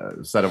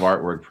of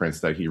artwork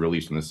prints that he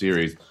released in the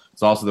series.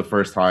 It's also the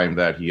first time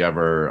that he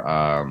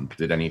ever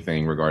did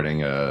anything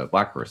regarding a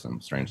black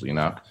person, strangely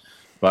enough.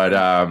 But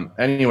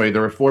anyway,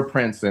 there were 4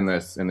 prints in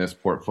this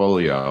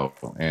portfolio,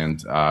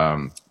 and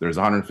there's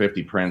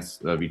 150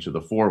 prints of each of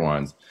the 4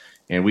 ones.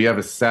 And we have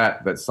a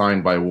set that's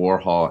signed by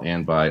Warhol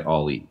and by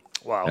Ali.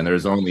 Wow. And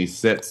there's only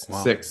six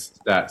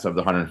sets of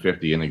the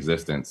 150 in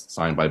existence,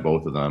 signed by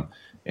both of them.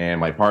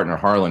 And my partner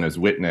Harlan has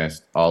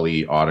witnessed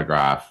Ali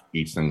autograph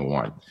each single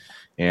one.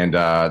 And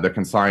the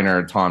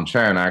consigner Tom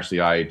Chen, actually,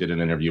 I did an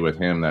interview with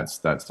him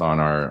that's on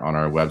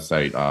our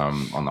website,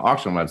 on the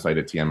auction website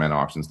at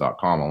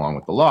tmnauctions.com, along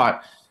with the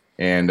lot.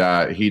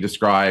 And he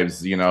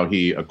describes,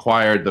 he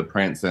acquired the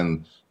prints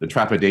and the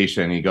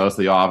trepidation. He goes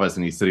to the office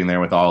and he's sitting there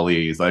with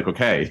Ali. He's like,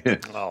 okay,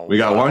 we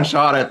got one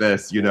shot at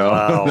this,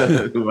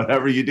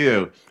 whatever you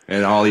do.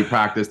 And Ali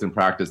practiced and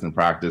practiced and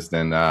practiced.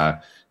 And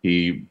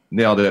he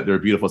nailed it. There are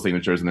beautiful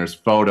signatures, and there's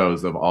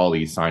photos of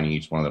Ali signing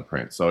each one of the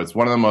prints. So it's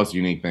one of the most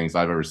unique things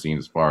I've ever seen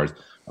as far as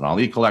an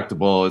Ali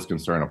collectible is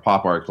concerned, a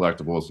pop art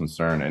collectible is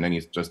concerned, and then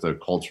he's just a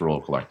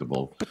cultural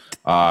collectible.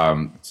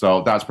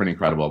 So that's pretty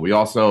incredible. We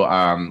also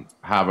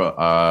have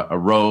a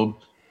robe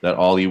that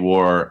Ali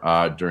wore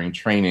during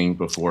training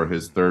before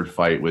his 3rd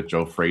fight with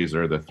Joe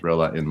Frazier, the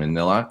Thrilla in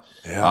Manila.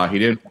 Yeah. He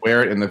didn't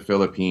wear it in the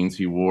Philippines.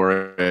 He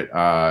wore it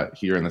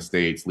here in the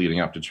States leading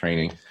up to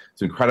training.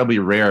 It's incredibly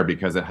rare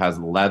because it has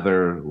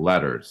leather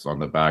letters on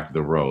the back of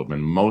the robe,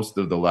 and most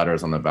of the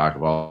letters on the back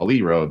of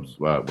Ali robes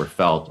were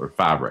felt or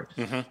fabric.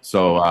 Mm-hmm.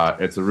 So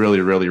it's a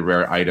really, really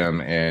rare item.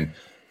 And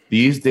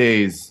these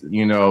days,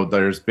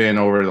 there's been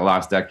over the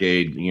last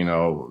decade,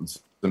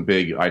 some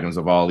big items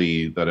of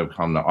Ali that have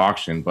come to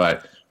auction,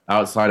 but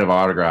outside of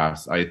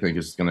autographs, I think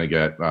it's going to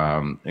get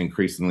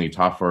increasingly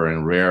tougher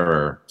and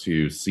rarer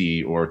to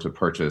see or to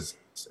purchase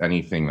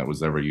anything that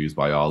was ever used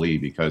by Ali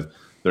because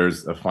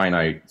there's a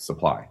finite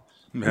supply,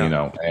 and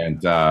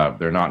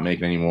they're not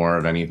making any more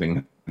of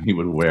anything he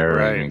would wear.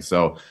 Right.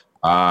 So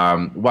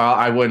Well,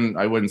 I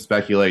wouldn't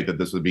speculate that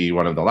this would be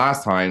one of the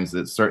last times.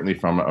 It's certainly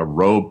from a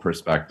robe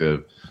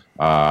perspective,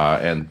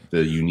 and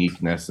the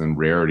uniqueness and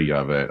rarity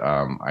of it.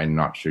 I'm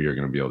not sure you're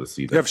going to be able to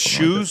see that. You have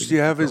shoes? Do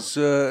you have his?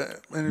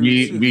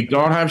 We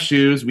don't have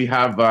shoes. We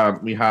have a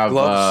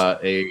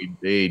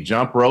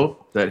jump rope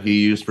that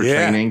he used for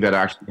training that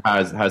actually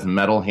has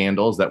metal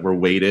handles that were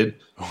weighted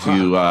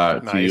to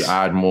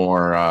add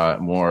more I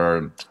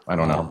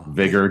don't know,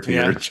 vigor to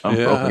your jump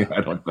rope.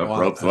 I don't know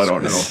rope, so I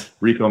don't know.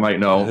 Rico might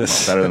know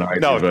better than I do.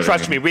 No,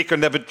 trust me, Rico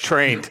never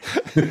trained.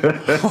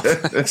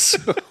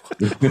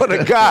 What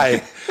a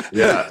guy!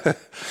 Yeah.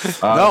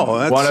 No,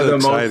 that's one of the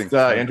exciting.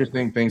 most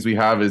interesting things we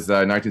have is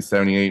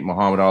 1978.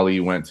 Muhammad Ali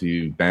went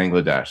to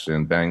Bangladesh,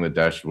 and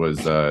Bangladesh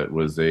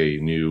was a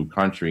new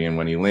country. And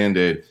when he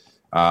landed,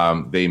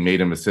 they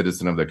made him a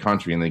citizen of the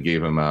country, and they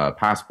gave him a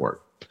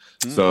passport.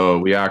 So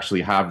we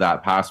actually have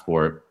that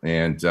passport.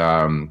 And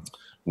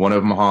one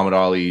of Muhammad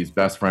Ali's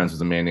best friends was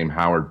a man named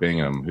Howard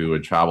Bingham, who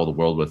had traveled the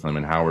world with him.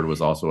 And Howard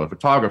was also a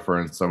photographer,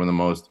 and some of the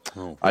most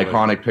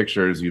iconic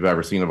pictures you've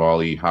ever seen of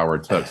Ali,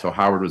 Howard took. So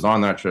Howard was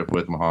on that trip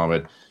with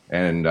Muhammad,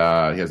 and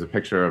he has a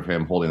picture of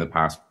him holding the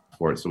passport.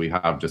 So we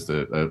have just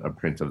a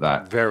print of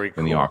that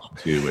in the auction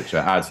too, which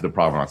adds to the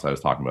provenance I was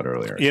talking about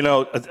earlier. You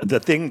know, the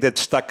thing that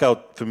stuck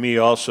out for me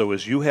also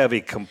is you have a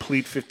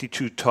complete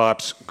 52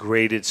 tops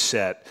graded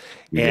set.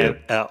 And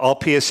all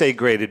PSA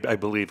graded, I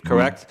believe,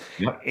 correct?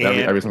 Yep,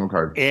 every single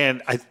card.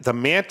 And the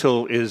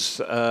mantle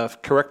is,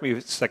 correct me,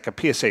 it's like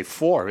a PSA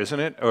 4, isn't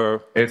it?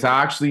 Or it's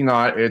actually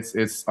not.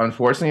 It's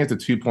unfortunately it's a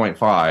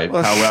 2.5.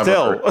 Well,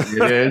 however,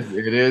 still.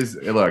 it is.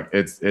 Look,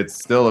 it's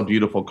still a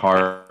beautiful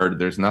card.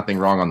 There's nothing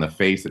wrong on the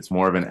face. It's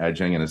more of an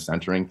edging and a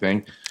centering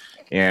thing.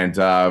 And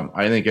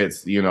I think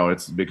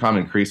it's become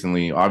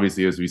increasingly,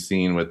 obviously, as we've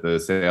seen with the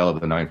sale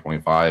of the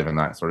 9.5 and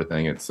that sort of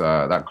thing. It's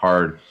that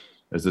card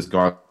has just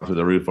gone through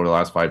the roof over the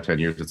last 5-10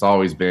 years. It's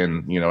always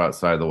been,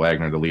 outside the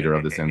Wagner, the leader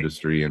of this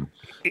industry. And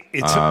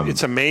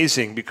it's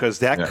amazing because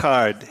that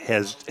card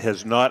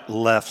has not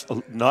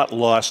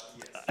lost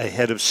a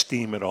head of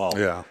steam at all.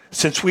 Yeah.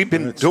 Since we've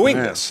been doing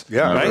this.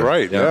 Yeah,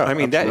 right. Yeah. I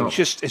mean, it's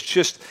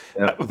just.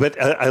 But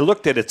I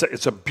looked at it.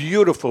 It's a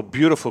beautiful,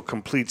 beautiful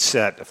complete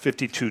set,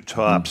 52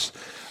 tops.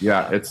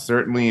 Yeah, it's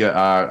certainly.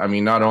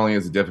 Not only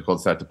is it a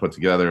difficult set to put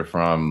together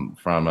from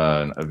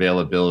an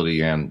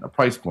availability and a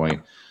price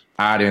point,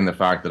 add in the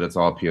fact that it's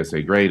all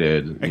PSA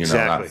graded.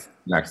 That's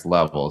next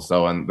level.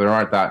 So, and there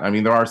aren't that. I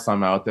mean, there are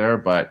some out there,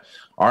 but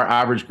our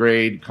average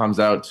grade comes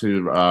out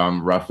to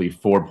roughly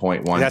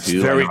 4.12. That's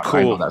very cool.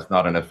 I know that's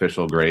not an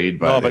official grade,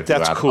 but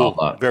that's cool.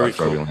 Very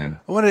cool. I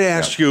wanted to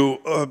ask you.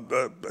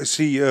 I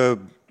see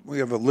we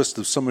have a list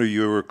of some of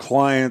your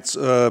clients.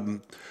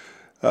 Some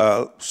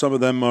of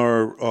them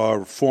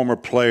are former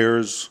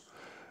players,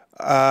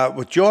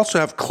 but you also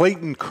have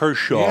Clayton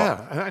Kershaw.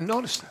 Yeah, I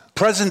noticed that.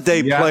 Present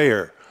day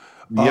player.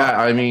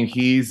 Yeah, I mean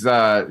he's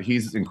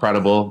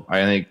incredible.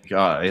 I think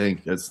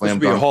it's slam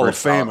dunk Hall of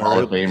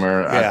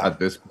Famer at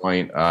this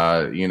point.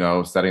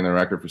 Setting the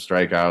record for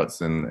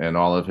strikeouts and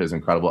all of his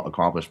incredible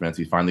accomplishments.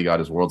 He finally got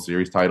his World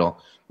Series title,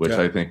 which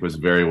I think was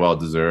very well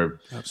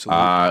deserved.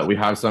 Absolutely. We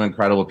have some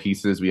incredible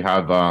pieces. We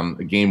have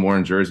a game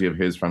worn jersey of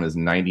his from his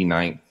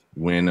 99th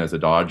win as a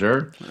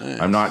Dodger. Nice.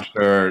 I'm not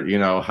sure,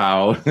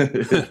 how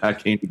that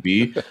came to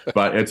be,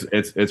 but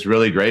it's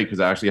really great because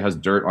it actually has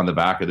dirt on the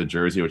back of the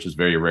jersey, which is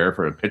very rare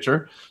for a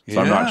pitcher. So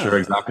I'm not sure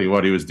exactly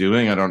what he was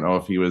doing. I don't know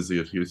if he was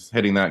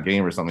hitting that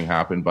game or something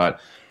happened, but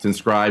it's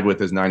inscribed with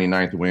his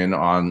 99th win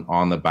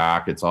on the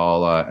back. It's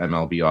all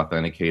MLB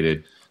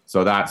authenticated.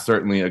 So that's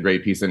certainly a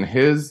great piece. And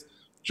his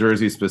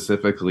jersey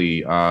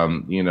specifically,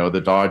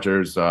 the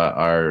Dodgers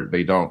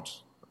they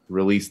don't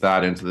release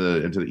that into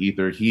the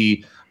ether.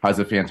 He has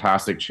a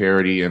fantastic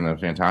charity and a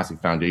fantastic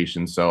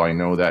foundation. So I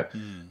know that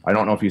I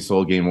don't know if he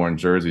sold game worn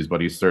jerseys, but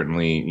he's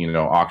certainly,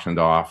 auctioned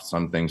off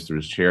some things through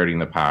his charity in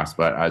the past.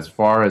 But as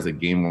far as a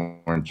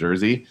game worn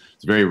jersey,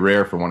 it's very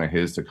rare for one of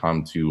his to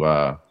come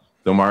to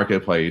the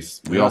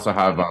marketplace. We also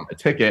have a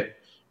ticket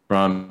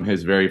from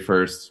his very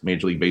first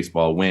Major League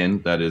Baseball win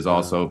that is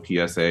also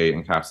PSA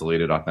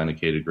encapsulated,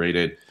 authenticated,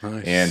 graded.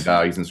 Nice.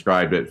 And he's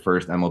inscribed it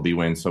first MLB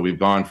win. So we've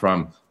gone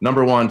from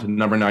number 1 to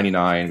number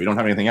 99. We don't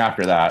have anything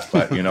after that,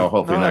 but,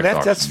 hopefully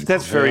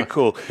that's very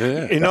cool.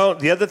 Yeah.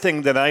 The other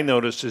thing that I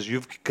noticed is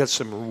you've got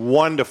some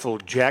wonderful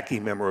Jackie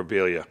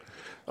memorabilia.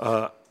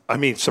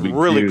 Some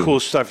really cool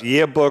stuff,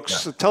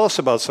 yearbooks. Yeah. Tell us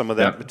about some of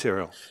that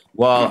material.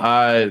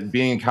 Well,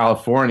 being in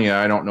California,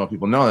 I don't know if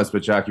people know this,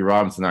 but Jackie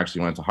Robinson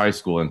actually went to high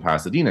school in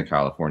Pasadena,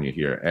 California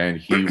here. And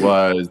he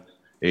was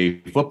a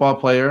football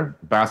player,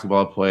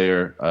 basketball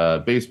player,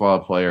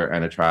 baseball player,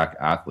 and a track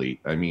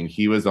athlete. I mean,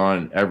 he was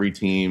on every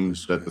team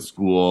that the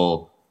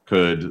school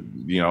could,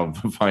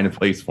 find a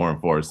place for him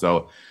for.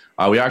 So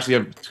we actually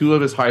have 2 of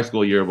his high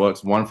school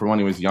yearbooks, one from when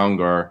he was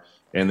younger,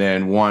 and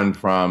then one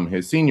from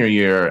his senior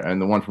year.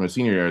 And the one from his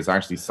senior year is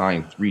actually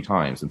signed 3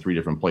 times in 3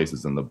 different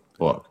places in the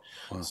book.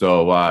 Wow.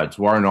 So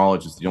to our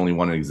knowledge, it's the only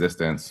one in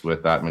existence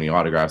with that many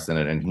autographs in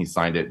it. And he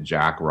signed it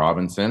Jack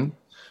Robinson.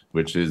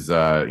 which is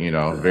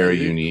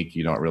very unique.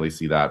 You don't really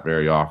see that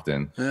very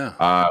often.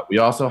 Yeah. We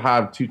also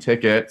have 2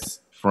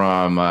 tickets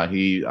from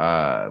he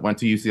went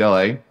to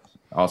UCLA,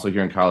 also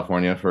here in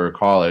California for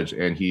college,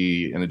 and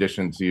he, in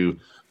addition to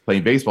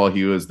playing baseball,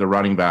 he was the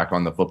running back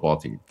on the football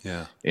team.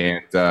 Yeah.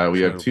 And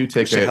we have 2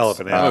 tickets. He's a hell of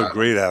an athlete. A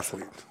great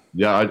athlete.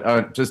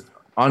 Yeah, just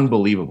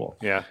unbelievable.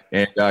 Yeah.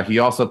 And he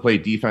also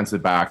played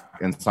defensive back,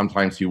 and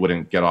sometimes he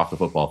wouldn't get off the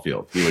football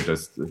field. He would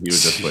just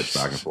switch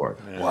back and forth.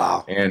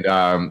 Wow.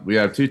 And we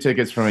have 2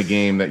 tickets from a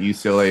game that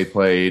UCLA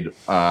played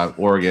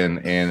Oregon,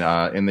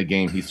 and in the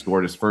game he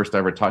scored his first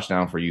ever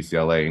touchdown for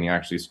UCLA, and he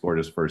actually scored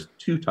his first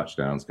 2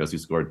 touchdowns because he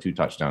scored 2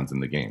 touchdowns in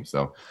the game.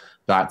 So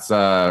that's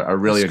a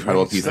really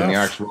incredible piece. Stuff. And the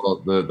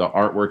actual the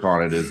artwork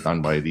on it is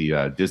done by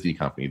the Disney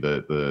company,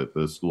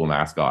 the school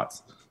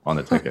mascots on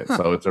the ticket.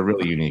 So it's a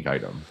really unique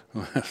item.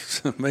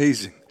 It's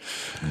amazing.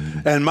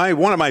 And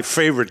one of my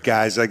favorite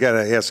guys, I got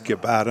to ask you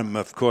about him,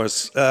 of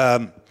course.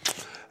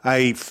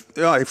 I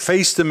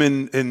faced him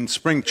in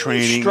spring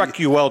training. He struck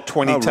you out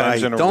 20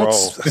 times in a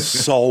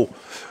row.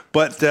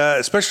 But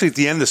especially at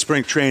the end of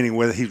spring training,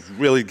 where he's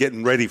really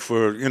getting ready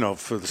for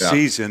the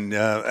season.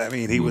 I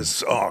mean, he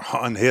was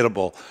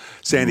unhittable.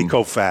 Sandy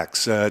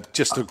Koufax,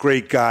 just a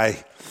great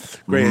guy.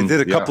 Great. I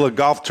did a couple of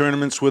golf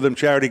tournaments with him,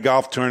 charity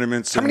golf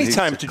tournaments. How many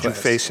times did you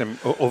face him?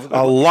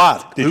 A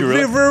lot. Did you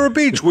really? River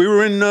Beach. We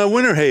were in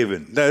Winter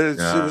Haven. It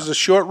was a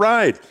short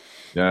ride.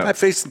 Yeah. I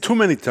faced him too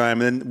many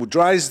times. And with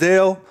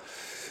Drysdale,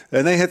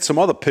 and they had some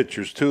other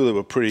pitchers, too, that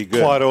were pretty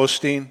good. Claude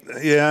Osteen.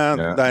 Yeah.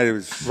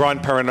 Ron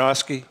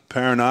Paranosky.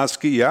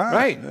 Yeah.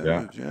 Right.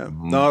 Yeah.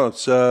 No,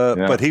 it's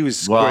but he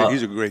was great.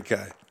 He's a great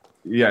guy.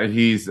 Yeah,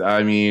 he's,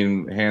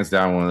 hands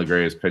down one of the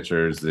greatest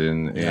pitchers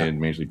in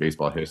Major League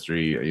Baseball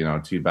history.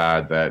 Too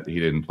bad that he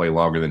didn't play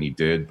longer than he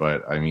did,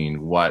 but,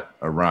 what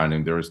a run.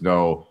 And there was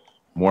no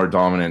more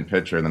dominant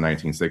pitcher in the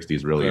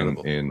 1960s, really,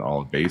 in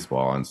all of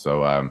baseball. And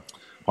so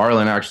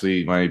Harlan,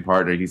 actually, my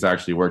partner, he's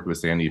actually worked with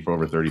Sandy for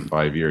over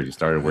 35 years. He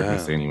started working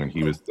with Sandy when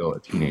he was still a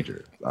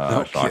teenager,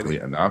 shockingly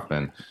enough.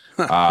 And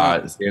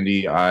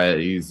Sandy,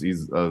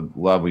 he's a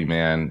lovely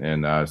man,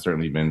 and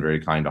certainly been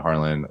very kind to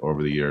Harlan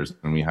over the years.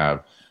 And we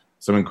have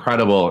some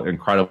incredible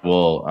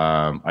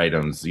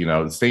items.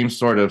 The same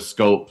sort of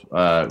scope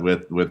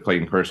with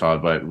Clayton Kershaw,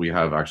 but we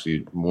have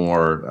actually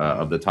more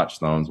of the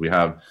touchstones. We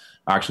have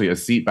actually a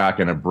seat back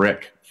and a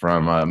brick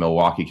from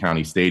Milwaukee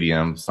County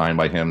Stadium, signed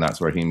by him.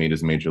 That's where he made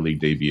his major league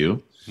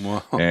debut.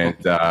 Wow. And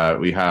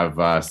we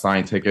have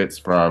signed tickets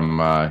from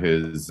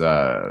his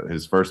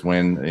first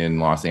win in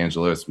Los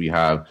Angeles. We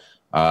have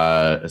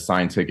a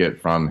signed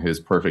ticket from his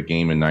perfect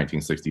game in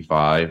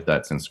 1965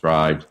 that's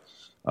inscribed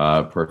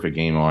perfect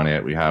game on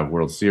it. We have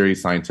World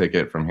Series signed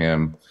ticket from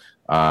him.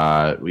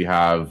 We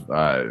have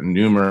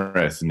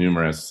numerous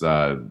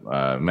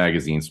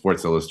magazines,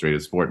 Sports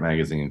Illustrated, Sport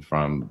Magazine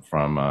from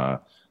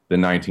the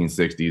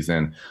 1960s.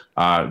 And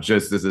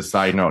just as a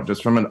side note,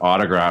 just from an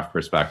autograph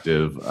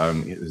perspective,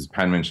 his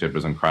penmanship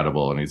is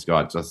incredible, and he's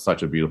got just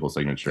such a beautiful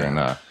signature, and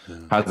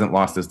hasn't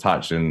lost his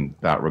touch in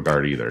that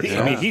regard either.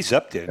 He's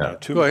up there now,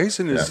 too. Well,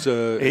 he's in his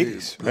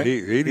 80s, right?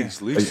 80s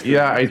at least.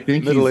 Yeah, I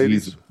think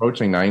he's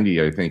approaching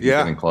 90. I think he's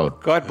getting close.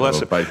 God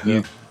bless him. But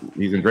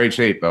he's in great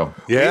shape, though.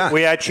 Yeah.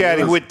 We are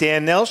chatting with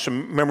Dan Nels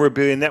from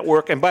Memorabilia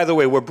Network. And by the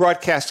way, we're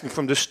broadcasting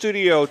from the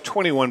Studio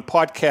 21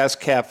 Podcast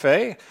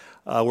Cafe.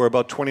 We're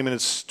about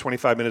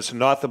 25 minutes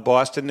north of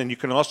Boston, and you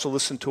can also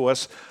listen to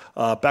us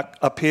back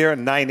up here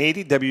in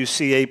 980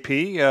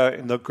 WCAP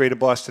in the greater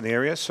Boston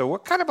area. So we're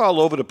kind of all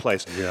over the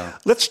place. Yeah.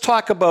 Let's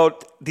talk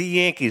about the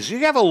Yankees. You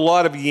have a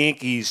lot of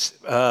Yankees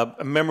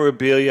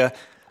memorabilia.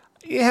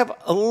 You have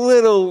a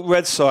little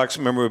Red Sox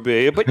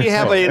memorabilia, but you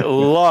have a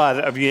lot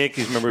of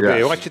Yankees memorabilia.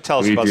 Yes, Why don't you tell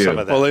us about some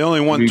of that? Well, they only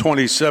won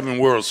 27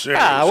 World Series.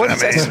 Come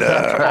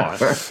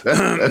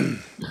on.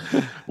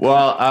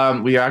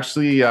 Well, we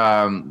actually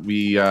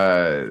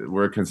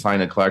were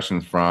consigned a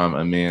collection from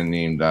a man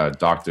named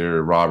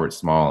Dr. Robert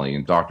Smalley,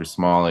 and Dr.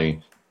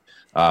 Smalley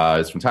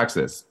is from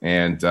Texas,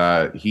 and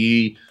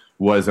he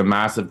was a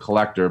massive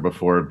collector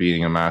before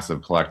being a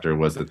massive collector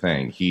was a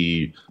thing.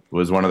 He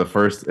was one of the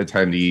first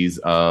attendees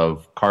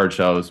of card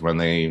shows when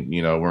they,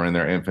 were in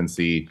their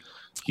infancy.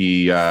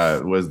 He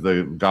was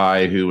the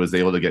guy who was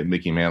able to get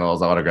Mickey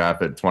Mantle's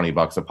autograph at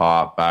 $20 a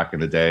pop back in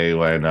the day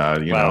when,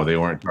 they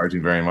weren't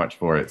charging very much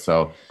for it.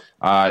 So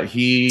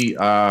he,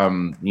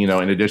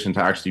 in addition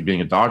to actually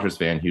being a Dodgers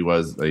fan, he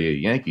was a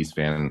Yankees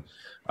fan.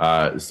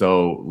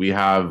 So we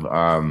have,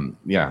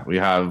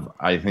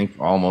 I think,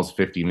 almost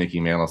 50 Mickey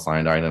Mantle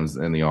signed items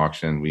in the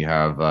auction. We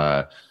have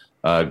a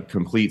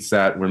complete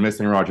set. We're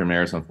missing Roger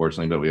Maris,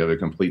 unfortunately, but we have a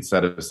complete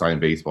set of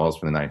signed baseballs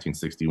from the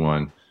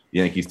 1961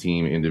 Yankees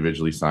team,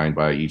 individually signed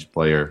by each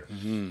player.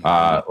 Mm-hmm.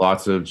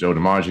 Lots of Joe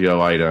DiMaggio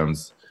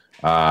items.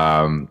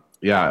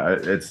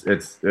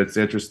 It's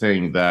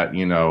interesting that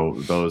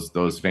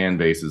those fan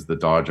bases, the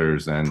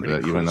Dodgers, and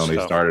even though they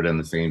started in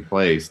the same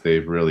place,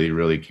 they've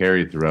really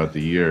carried throughout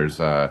the years.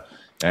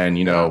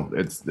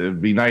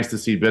 It'd be nice to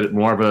see a bit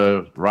more of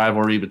a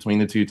rivalry between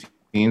the two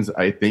teams,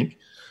 I think.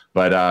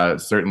 But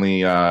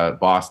certainly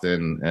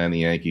Boston and the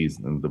Yankees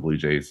and the Blue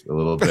Jays a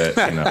little bit,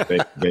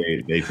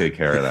 they take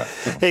care of that.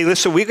 So. Hey,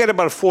 listen, we got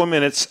about 4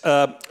 minutes.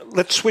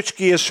 Let's switch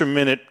gears for a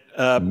minute.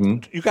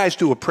 You guys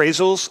do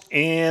appraisals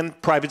and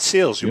private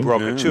sales. You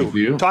broker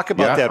too. Talk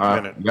about that for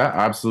a minute. Yeah,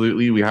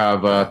 absolutely. We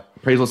have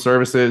appraisal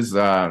services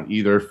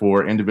either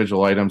for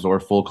individual items or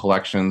full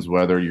collections,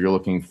 whether you're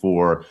looking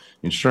for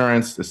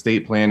insurance,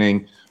 estate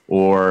planning,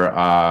 or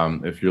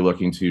if you're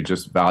looking to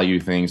just value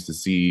things to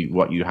see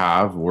what you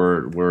have,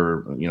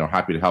 we're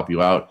happy to help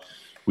you out.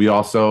 We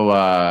also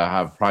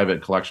have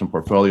private collection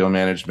portfolio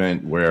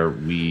management where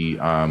we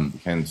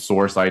can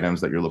source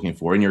items that you're looking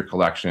for in your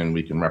collection.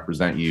 We can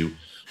represent you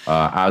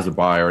as a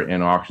buyer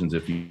in auctions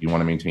if you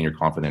want to maintain your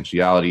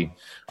confidentiality.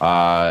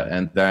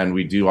 And then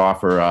we do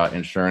offer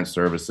insurance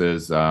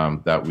services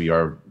that we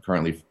are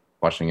currently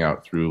flushing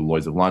out through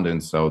Lloyd's of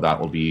London. So that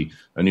will be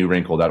a new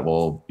wrinkle that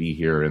will be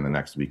here in the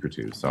next week or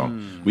two. So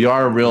we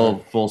are a real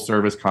full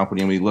service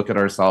company, and we look at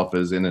ourselves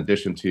as, in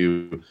addition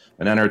to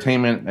an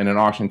entertainment and an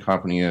auction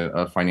company,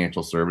 a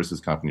financial services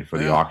company for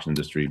the auction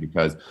industry,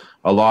 because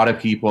a lot of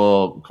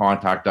people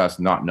contact us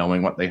not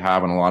knowing what they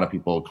have, and a lot of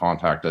people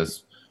contact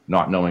us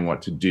not knowing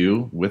what to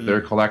do with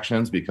their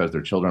collections because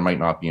their children might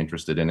not be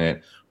interested in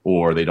it,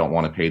 or they don't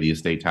want to pay the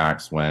estate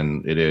tax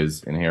when it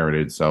is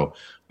inherited. So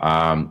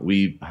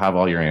we have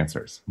all your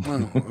answers.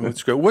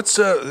 That's good. What's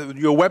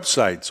your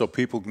website so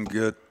people can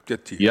get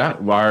to you? Yeah,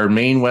 our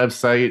main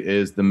website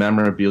is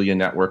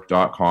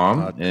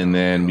thememorabilianetwork.com. And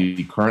then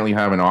we currently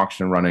have an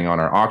auction running on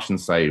our auction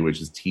site,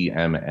 which is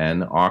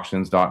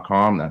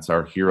tmnauctions.com. That's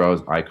our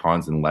Heroes,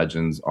 Icons, and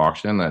Legends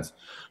auction. That's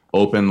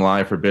open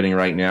live for bidding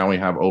right now. We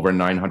have over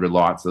 900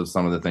 lots of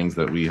some of the things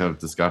that we have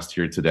discussed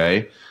here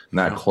today. And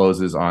that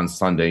closes on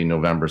Sunday,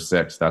 November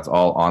 6th. That's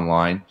all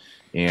online.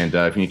 And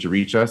if you need to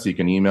reach us, you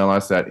can email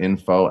us at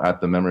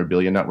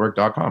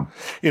info@thememorabilianetwork.com.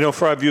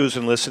 For our viewers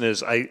and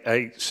listeners,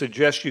 I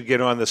suggest you get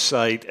on the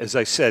site. As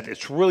I said,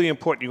 it's really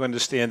important you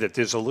understand that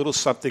there's a little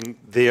something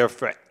there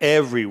for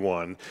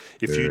everyone.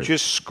 If you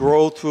just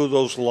scroll through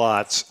those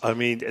lots, I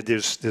mean,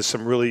 there's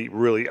some really,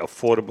 really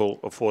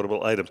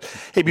affordable items.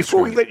 Hey,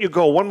 before we let you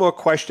go, one more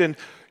question.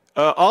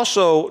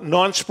 Also,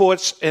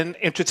 non-sports and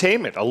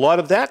entertainment, a lot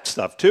of that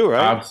stuff too,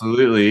 right?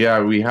 Absolutely,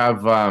 yeah. We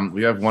have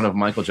one of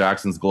Michael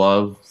Jackson's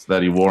gloves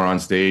that he wore on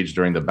stage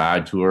during the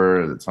Bad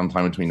Tour,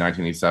 sometime between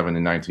 1987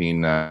 and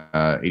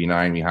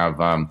 1989. We have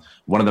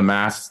one of the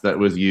masks that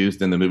was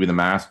used in the movie The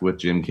Mask with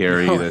Jim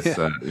Carrey. This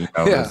a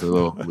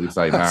little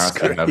lucite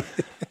mask. We have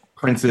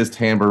Prince's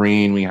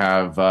tambourine. We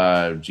have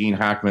Gene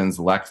Hackman's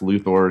Lex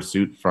Luthor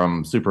suit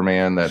from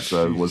Superman that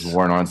was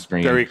worn on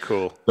screen. Very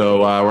cool.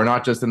 So we're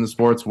not just in the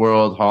sports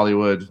world,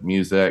 Hollywood,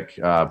 music,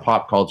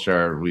 pop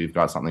culture. We've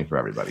got something for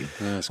everybody.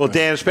 Well,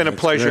 Dan, it's been a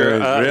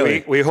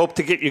pleasure. We hope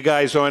to get you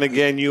guys on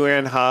again, you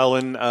and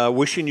Harlan.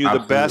 Wishing you the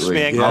best,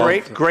 man. Yeah.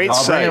 Great I'll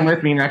site. bring him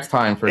with me next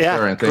time for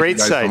sure. And thank great you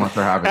guys site. so much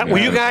for having me.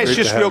 Will you guys,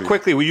 just real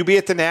quickly, will you be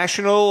at the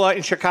National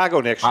in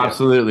Chicago next year?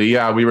 Absolutely,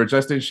 yeah. We were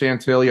just in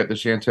Chantilly at the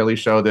Chantilly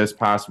show this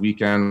past weekend.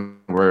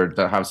 We're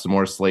to have some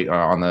more slate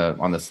on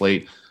the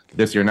slate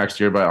this year, next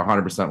year, but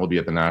 100% will be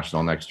at the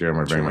National next year, and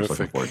we're very much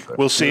looking forward to it.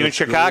 We'll see you in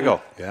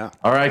Chicago. Yeah.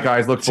 All right,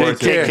 guys. Look forward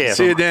to it. Take care.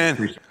 See you,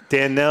 Dan.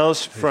 Dan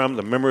Nels from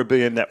the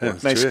Memorabilia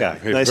Network. Nice guy.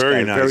 Very nice.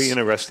 Very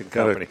interesting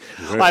company.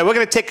 All right, we're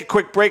going to take a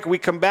quick break. When we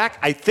come back,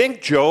 I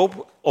think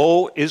Job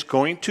O is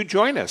going to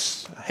join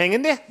us. Hang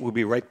in there. We'll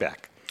be right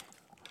back.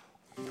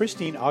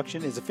 Pristine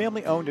Auction is a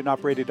family-owned and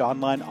operated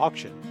online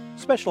auction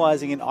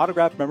specializing in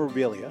autographed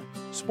memorabilia,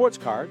 sports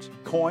cards,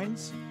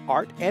 coins,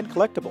 art, and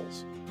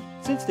collectibles.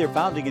 Since their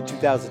founding in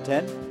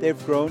 2010,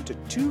 they've grown to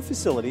 2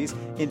 facilities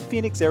in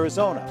Phoenix,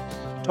 Arizona,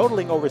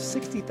 totaling over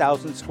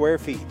 60,000 square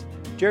feet.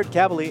 Jared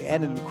Cavalier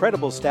and an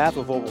incredible staff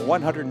of over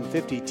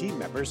 150 team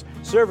members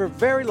serve a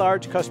very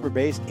large customer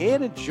base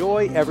and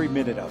enjoy every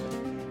minute of it.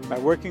 By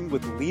working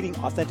with leading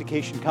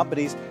authentication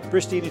companies,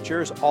 Pristine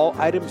ensures all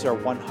items are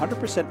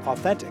 100%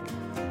 authentic.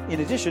 In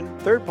addition,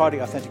 third-party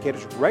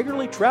authenticators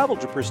regularly travel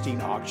to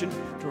Pristine Auction to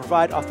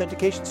provide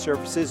authentication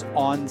services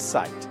on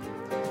site.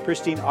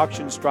 Pristine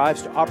Auction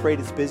strives to operate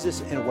its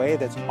business in a way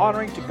that's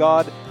honoring to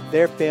God,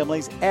 their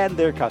families, and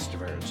their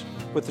customers.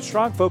 With a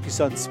strong focus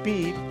on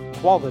speed,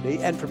 quality,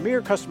 and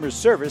premier customer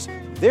service,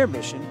 their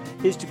mission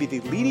is to be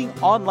the leading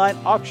online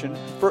auction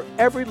for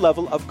every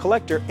level of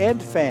collector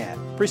and fan.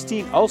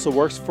 Pristine also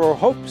works for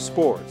Hope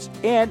Sports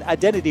and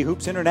Identity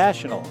Hoops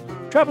International,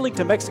 traveling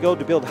to Mexico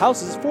to build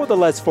houses for the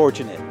less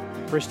fortunate.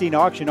 Pristine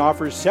Auction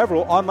offers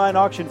several online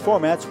auction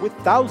formats with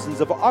thousands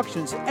of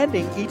auctions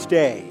ending each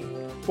day.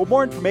 For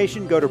more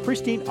information, go to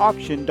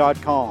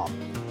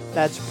pristineauction.com.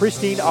 That's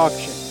Pristine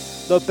Auction,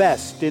 the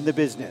best in the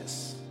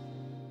business.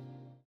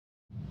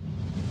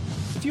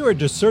 If you're a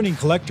discerning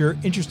collector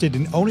interested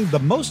in owning the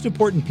most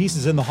important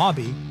pieces in the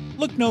hobby,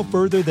 look no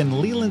further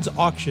than Leland's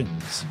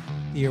Auctions.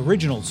 The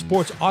original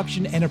sports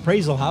auction and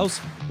appraisal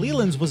house,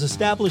 Leland's was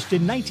established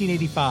in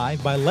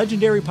 1985 by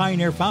legendary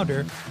Pioneer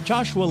founder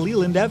Joshua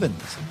Leland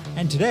Evans.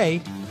 And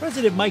today,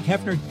 President Mike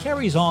Hefner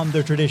carries on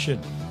their tradition.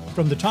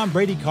 From the Tom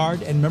Brady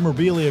card and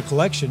memorabilia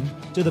collection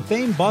to the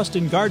famed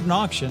Boston Garden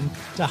auction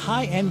to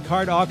high-end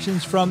card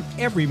auctions from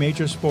every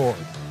major sport,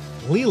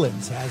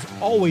 Leland's has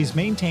always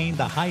maintained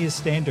the highest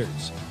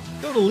standards.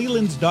 Go to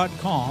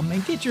Lelands.com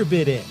and get your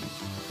bid in.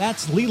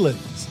 That's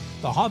Leland's,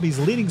 the hobby's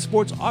leading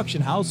sports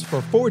auction house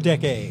for 4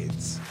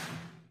 decades.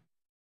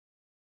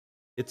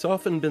 It's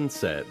often been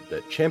said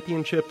that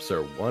championships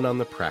are won on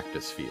the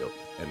practice field,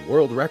 and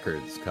world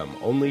records come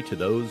only to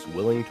those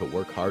willing to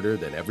work harder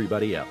than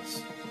everybody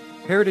else.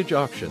 Heritage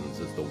Auctions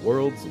is the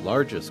world's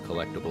largest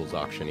collectibles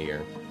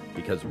auctioneer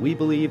because we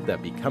believe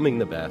that becoming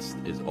the best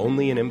is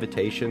only an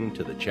invitation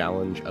to the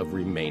challenge of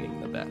remaining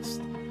the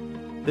best.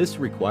 This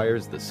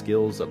requires the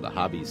skills of the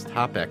hobby's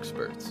top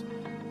experts,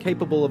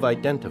 capable of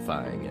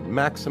identifying and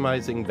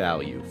maximizing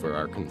value for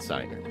our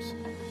consigners.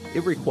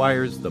 It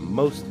requires the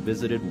most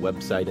visited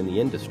website in the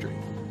industry,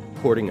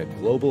 courting a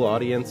global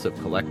audience of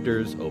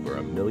collectors over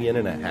 1.5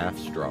 million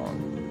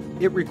strong.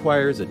 It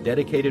requires a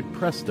dedicated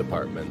press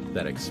department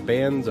that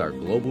expands our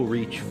global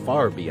reach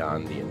far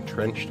beyond the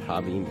entrenched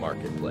hobby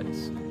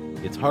marketplace.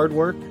 It's hard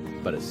work,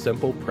 but a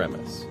simple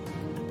premise.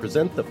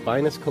 Present the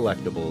finest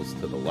collectibles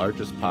to the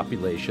largest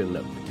population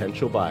of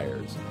potential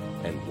buyers,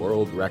 and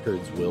world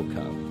records will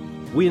come.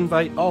 We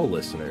invite all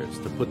listeners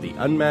to put the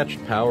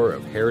unmatched power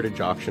of Heritage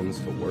Auctions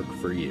to work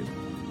for you.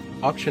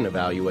 Auction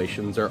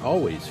evaluations are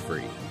always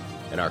free,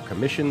 and our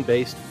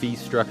commission-based fee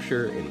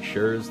structure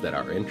ensures that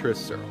our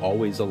interests are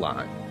always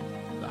aligned.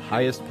 The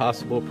highest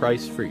possible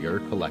price for your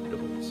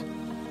collectibles.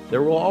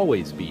 There will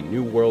always be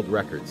new world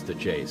records to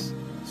chase,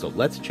 so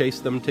let's chase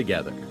them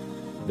together.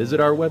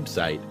 Visit our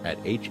website at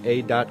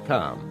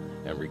ha.com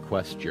and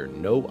request your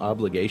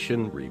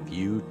no-obligation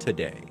review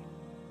today.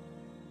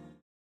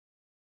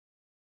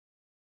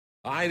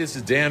 Hi, this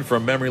is Dan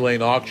from Memory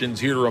Lane Auctions,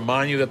 here to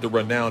remind you that the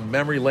renowned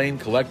Memory Lane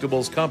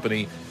Collectibles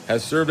Company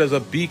has served as a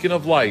beacon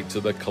of light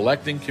to the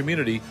collecting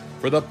community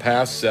for the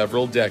past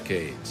several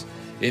decades.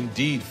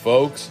 Indeed,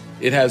 folks,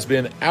 it has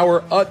been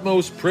our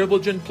utmost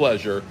privilege and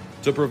pleasure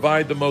to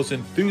provide the most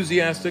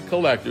enthusiastic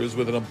collectors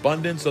with an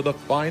abundance of the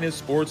finest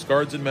sports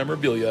cards and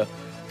memorabilia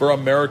for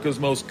America's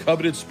most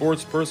coveted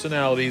sports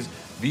personalities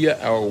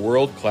via our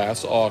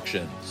world-class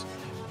auctions.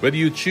 Whether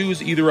you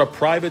choose either a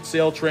private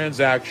sale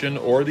transaction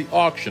or the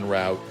auction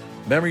route,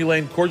 Memory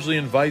Lane cordially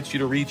invites you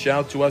to reach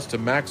out to us to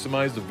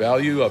maximize the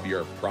value of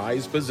your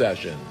prized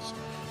possessions.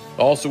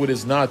 Also, it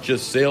is not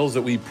just sales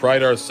that we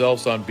pride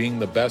ourselves on being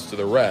the best of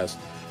the rest,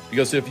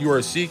 because if you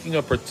are seeking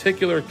a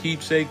particular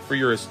keepsake for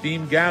your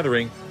esteemed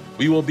gathering,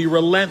 we will be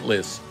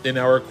relentless in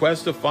our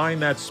quest to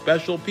find that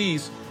special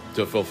piece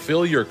to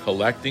fulfill your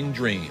collecting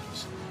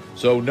dreams.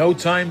 So no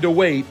time to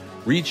wait.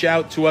 Reach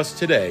out to us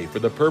today for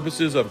the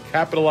purposes of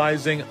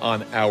capitalizing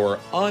on our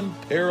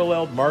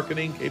unparalleled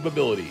marketing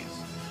capabilities.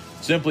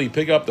 Simply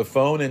pick up the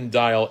phone and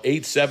dial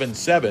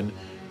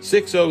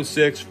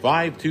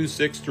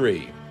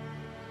 877-606-5263.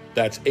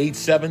 That's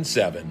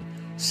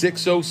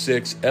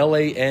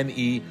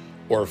 877-606-LANE,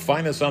 or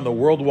find us on the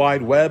World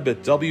Wide Web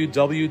at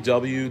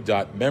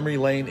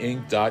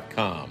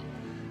www.memorylaneinc.com.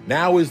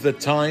 Now is the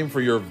time for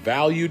your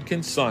valued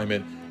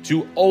consignment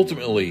to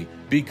ultimately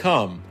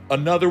become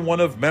another one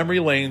of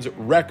Memory Lane's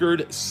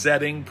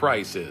record-setting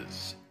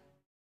prices.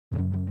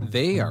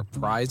 They are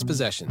prized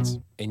possessions,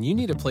 and you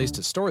need a place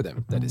to store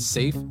them that is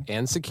safe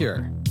and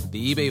secure.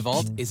 The eBay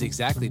Vault is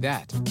exactly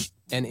that.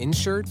 An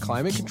insured,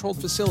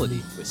 climate-controlled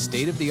facility with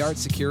state-of-the-art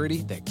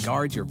security that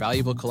guards your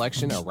valuable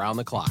collection around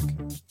the clock.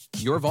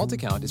 Your Vault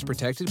account is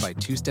protected by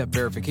two-step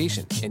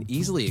verification and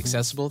easily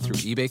accessible through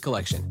eBay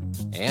Collection.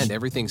 And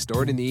everything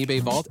stored in the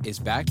eBay Vault is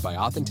backed by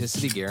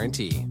Authenticity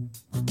Guarantee.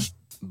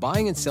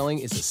 Buying and selling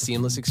is a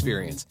seamless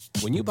experience.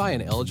 When you buy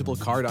an eligible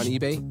card on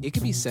eBay, it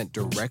can be sent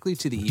directly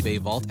to the eBay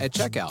Vault at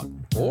checkout.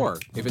 Or,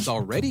 if it's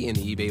already in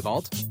the eBay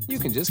Vault, you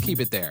can just keep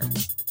it there.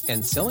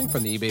 And selling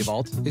from the eBay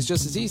Vault is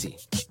just as easy.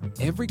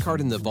 Every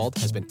card in the vault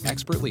has been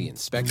expertly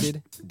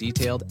inspected,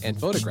 detailed, and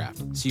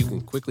photographed, so you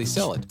can quickly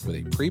sell it with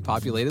a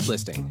pre-populated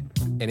listing.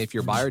 And if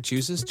your buyer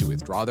chooses to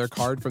withdraw their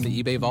card from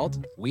the eBay Vault,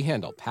 we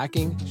handle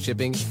packing,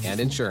 shipping, and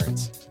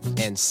insurance.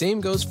 And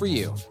same goes for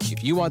you.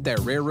 If you want that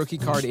rare rookie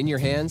card in your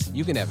hands,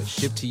 you can have it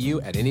shipped to you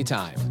at any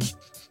time.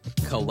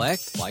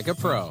 Collect like a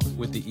pro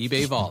with the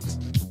eBay Vault.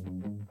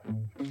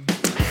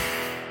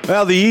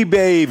 Well, the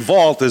eBay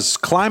Vault is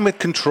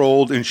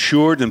climate-controlled,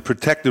 insured, and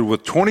protected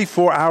with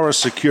 24-hour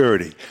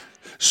security.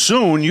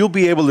 Soon, you'll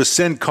be able to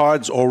send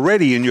cards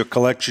already in your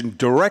collection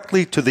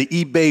directly to the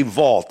eBay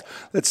Vault.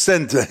 Let's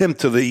send him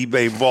to the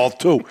eBay Vault,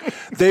 too.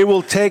 They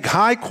will take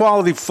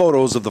high-quality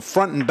photos of the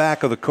front and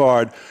back of the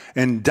card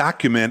and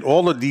document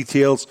all the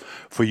details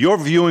for your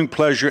viewing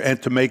pleasure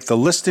and to make the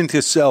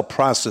listing-to-sell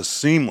process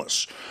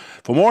seamless.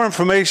 For more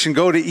information,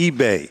 go to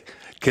eBay,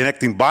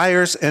 connecting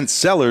buyers and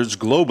sellers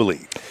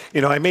globally. You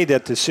know, I made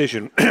that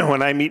decision.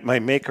 When I meet my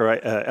maker,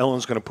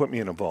 Ellen's going to put me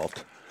in a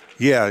vault.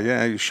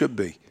 Yeah, you should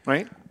be.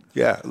 Right?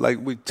 Yeah, like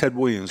with Ted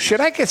Williams.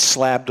 Should I get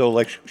slabbed, though?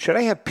 Like, should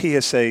I have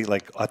PSA,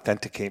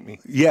 authenticate me?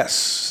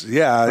 Yes.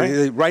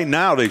 Yeah, right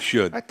now they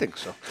should. I think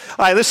so.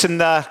 All right, listen,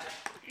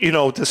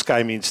 this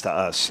guy means to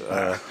us.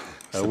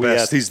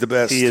 He's the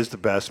best. He is the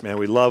best, man.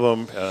 We love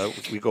him.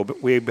 We go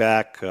way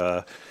back.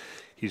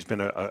 He's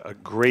been a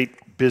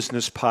great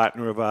business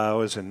partner of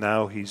ours, and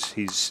now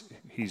he's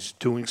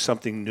doing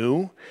something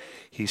new.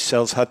 He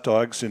sells hot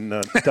dogs in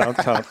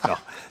downtown. No,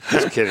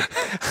 just kidding.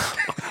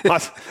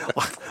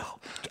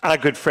 Our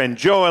good friend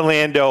Joe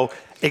Orlando,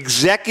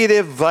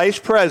 Executive Vice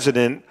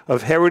President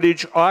of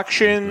Heritage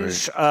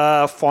Auctions,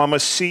 former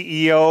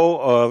CEO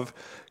of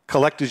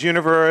Collectors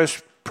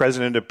Universe,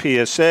 President of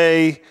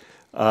PSA,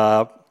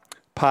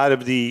 part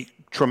of the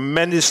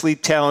tremendously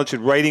talented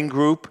writing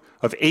group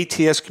of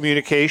ATS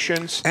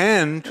Communications.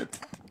 And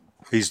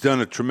he's done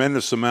a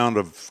tremendous amount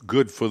of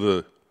good for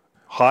the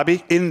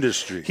hobby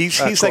industry. He's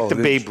like the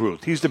Babe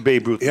Ruth. He's the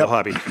Babe Ruth of the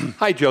hobby.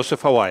 Hi,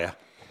 Joseph. How are you?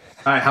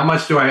 All right, how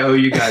much do I owe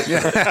you guys?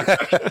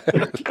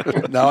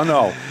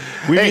 No.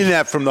 We mean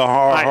that from the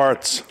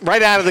hearts.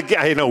 Right out of the gate.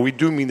 I know, we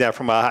do mean that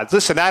from our hearts.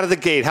 Listen, out of the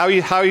gate, how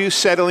are you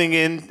settling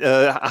in?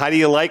 How are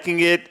you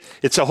liking it?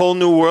 It's a whole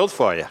new world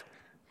for you.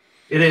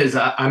 It is.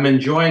 I'm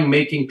enjoying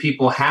making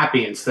people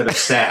happy instead of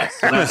sad.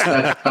 So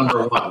that's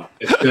number one.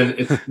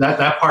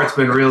 That part's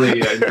been really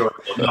enjoyable.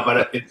 No,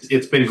 but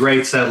it's been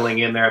great settling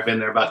in there. I've been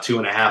there about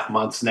 2.5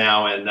 months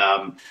now,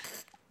 and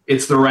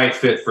it's the right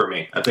fit for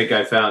me. I think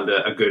I found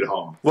a good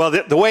home. Well,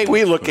 the way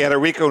we look at it,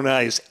 Rico and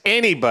I, is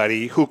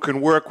anybody who can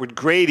work with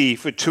Grady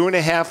for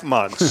 2.5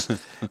 months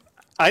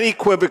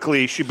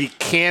unequivocally should be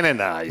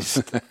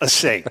canonized a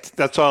saint.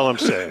 That's all I'm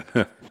saying.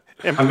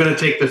 I'm going to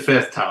take the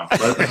 5th, Tom.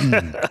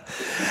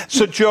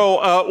 So,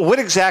 Joe, what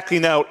exactly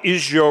now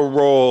is your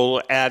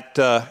role at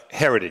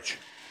Heritage?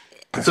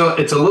 So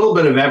it's a little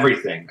bit of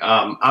everything.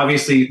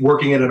 Obviously,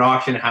 working at an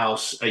auction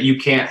house, you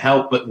can't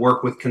help but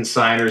work with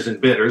consigners and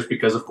bidders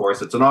because, of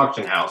course, it's an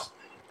auction house.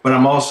 But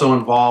I'm also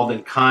involved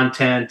in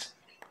content,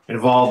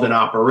 involved in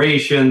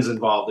operations,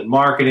 involved in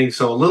marketing.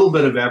 So a little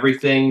bit of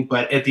everything.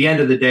 But at the end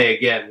of the day,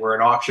 again, we're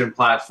an auction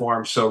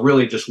platform. So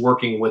really just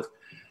working with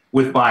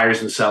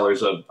buyers and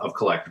sellers of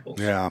collectibles.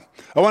 Yeah.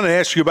 I want to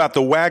ask you about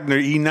the Wagner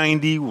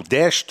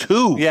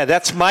E90-2. Yeah,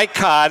 that's my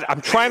card.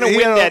 I'm trying to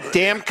win that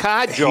damn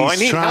card, Joe. I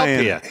need help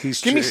here.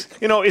 Give me,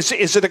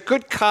 is it a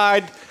good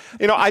card?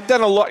 I've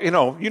done a lot,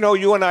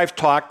 you and I have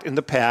talked in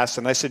the past,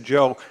 and I said,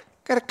 Joe,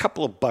 got a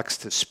couple of bucks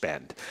to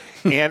spend.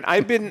 And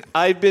I've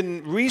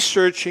been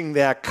researching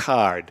that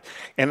card,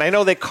 and I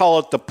know they call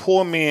it the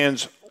poor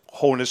man's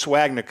Honus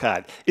Wagner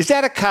card. Is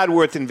that a card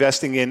worth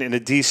investing in a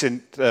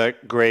decent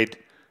grade?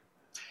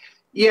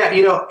 Yeah,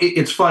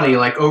 it's funny,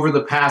 like over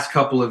the past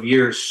couple of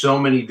years, so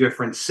many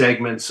different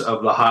segments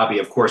of the hobby,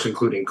 of course,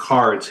 including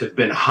cards, have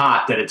been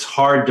hot that it's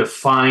hard to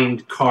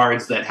find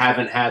cards that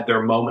haven't had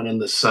their moment in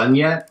the sun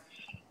yet.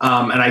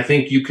 And I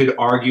think you could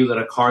argue that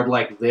a card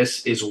like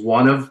this is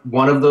one of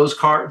those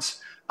cards.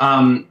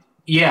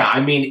 Yeah,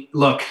 I mean,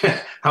 look,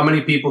 how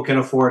many people can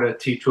afford a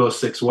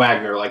T206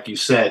 Wagner, like you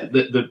said?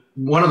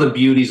 One of the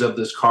beauties of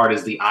this card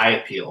is the eye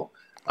appeal.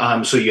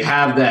 So you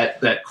have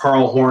that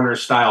Carl Horner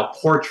style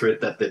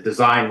portrait that the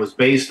design was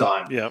based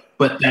on,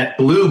 but that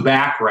blue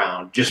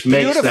background just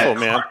makes that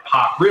card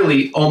pop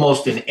really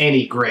almost in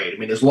any grade. I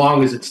mean, as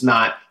long as it's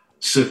not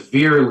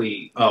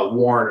severely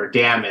worn or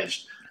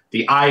damaged,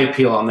 the eye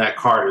appeal on that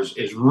card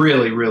is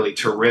really, really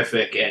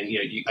terrific. And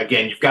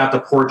you've got the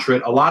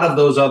portrait. A lot of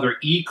those other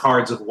E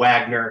cards of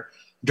Wagner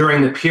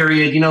during the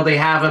period, they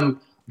have him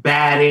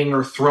batting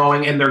or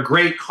throwing, and they're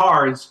great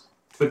cards.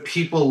 But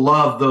people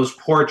love those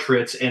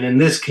portraits, and in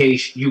this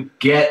case, you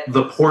get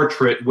the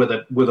portrait with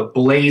a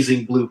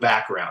blazing blue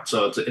background.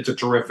 So it's a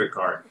terrific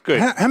card.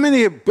 Good. How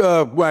many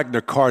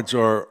Wagner cards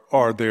are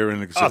there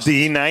in existence? Of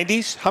the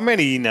E90s? How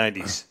many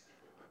E90s?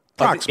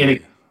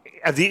 Approximately.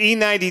 Of the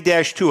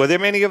E90-2, are there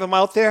many of them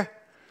out there?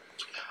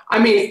 I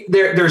mean,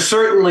 there's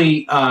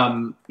certainly,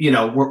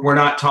 we're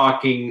not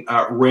talking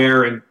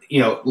rare and,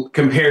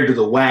 compared to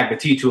the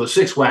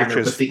T206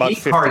 Wagner, but the E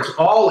cards,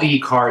 all E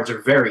cards are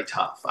very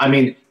tough. I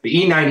mean, the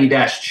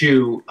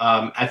E90-2,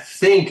 I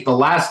think the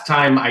last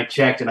time I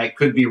checked, and I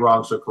could be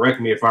wrong, so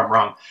correct me if I'm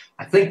wrong,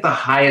 I think the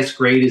highest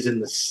grade is in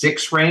the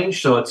 6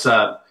 range. So it's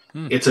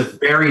a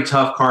very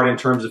tough card in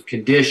terms of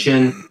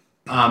condition.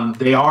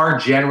 They are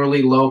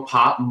generally low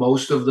pop,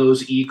 most of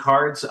those E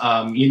cards.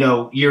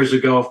 Years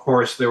ago, of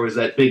course, there was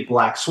that big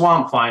black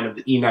swamp find of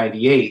the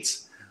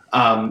E98s.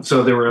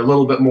 So there were a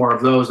little bit more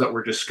of those that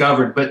were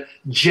discovered. But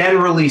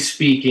generally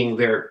speaking,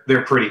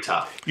 they're pretty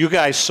tough. You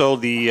guys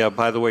sold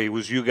by the way, it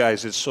was you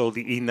guys that sold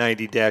the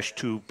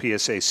E90-2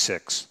 PSA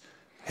 6.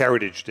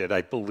 Heritage did,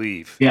 I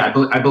believe. Yeah,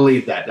 I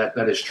believe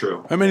that is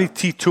true. How many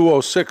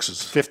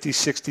T206s? 50,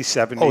 60,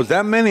 70. Oh, is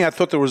that many? I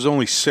thought there was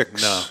only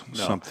 6. No.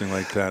 Something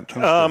like that.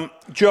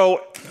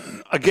 Joe,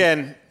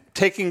 again,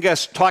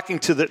 talking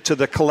to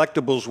the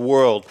collectibles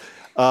world.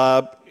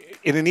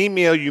 In an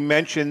email, you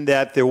mentioned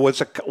that there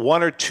was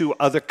one or two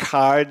other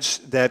cards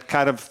that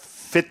kind of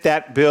fit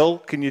that bill.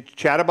 Can you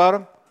chat about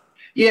them?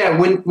 Yeah,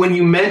 when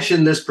you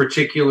mentioned this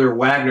particular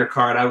Wagner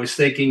card, I was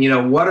thinking,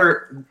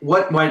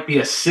 what might be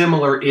a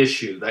similar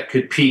issue that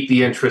could pique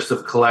the interest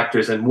of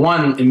collectors, and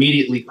one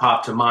immediately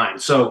popped to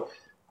mind. So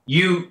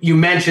you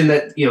mentioned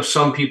that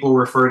some people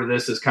refer to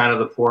this as kind of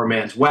the poor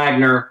man's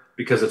Wagner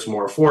because it's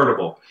more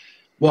affordable.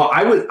 Well,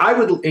 I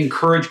would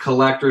encourage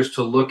collectors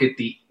to look at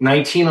the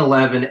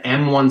 1911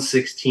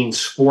 M116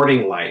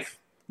 Sporting Life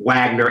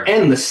Wagner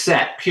and the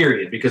set,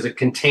 period, because it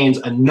contains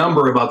a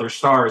number of other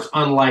stars,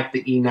 unlike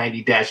the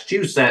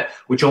E90-2 set,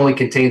 which only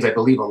contains, I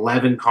believe,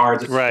 11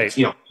 cards. It's,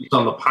 it's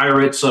on the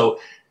Pirates. So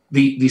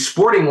the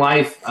Sporting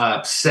Life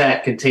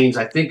set contains,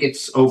 I think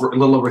it's a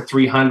little over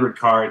 300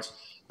 cards,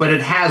 but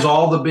it has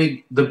all the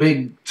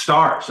big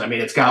stars. I mean,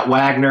 it's got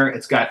Wagner,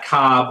 it's got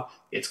Cobb,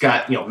 it's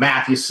got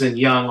Mathewson,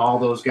 Young, all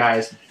those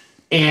guys.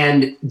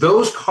 And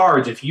those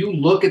cards, if you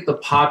look at the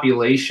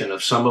population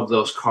of some of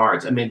those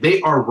cards, I mean,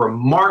 they are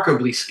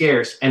remarkably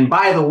scarce. And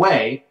by the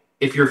way,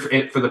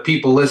 for the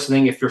people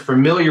listening, if you're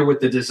familiar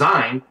with the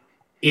design,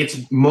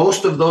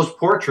 most of those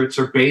portraits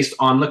are based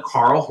on the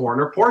Carl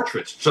Horner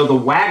portraits. So the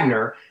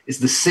Wagner is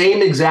the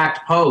same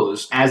exact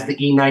pose as the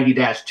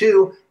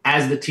E90-2,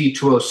 as the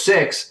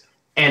T206,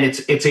 and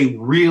it's a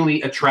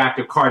really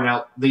attractive card.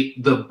 Now,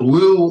 the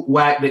blue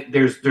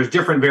there's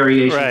different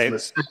variations in the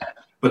set.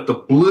 But the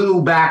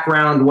blue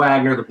background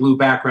Wagner, the blue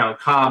background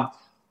Cobb,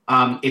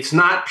 it's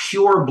not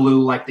pure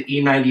blue like the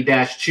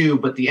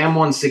E90-2, but the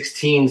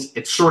M116s,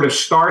 it sort of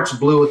starts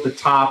blue at the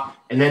top,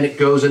 and then it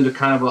goes into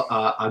kind of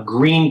a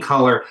green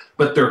color.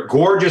 But they're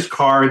gorgeous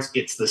cards.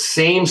 It's the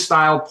same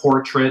style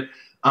portrait,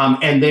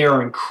 and they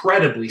are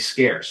incredibly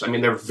scarce. I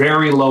mean, they're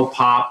very low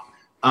pop.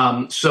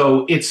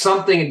 So it's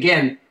something,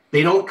 again,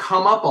 they don't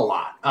come up a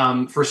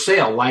lot for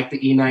sale like the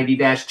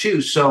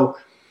E90-2. So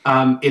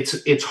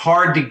it's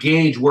hard to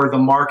gauge where the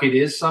market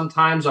is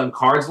sometimes on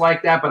cards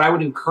like that, but I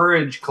would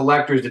encourage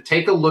collectors to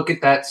take a look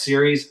at that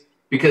series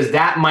because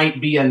that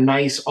might be a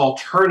nice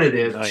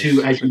alternative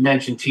to, as you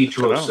mentioned,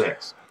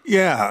 T206.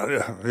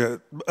 Yeah.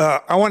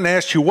 I want to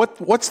ask you,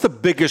 what's the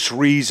biggest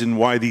reason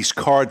why these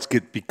cards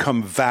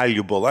become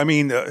valuable? I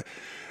mean,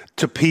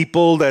 to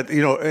people that,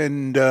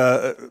 and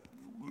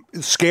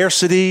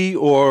scarcity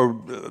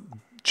or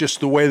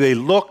just the way they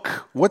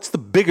look? What's the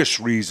biggest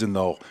reason,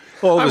 though?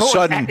 All of a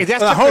sudden,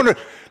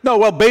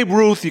 Babe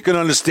Ruth, you can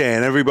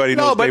understand. Everybody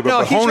knows Babe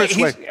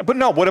Ruth.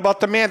 But what about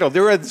the mantle?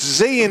 There are a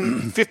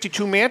zillion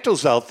 52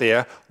 mantles out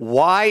there.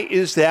 Why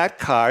is that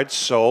card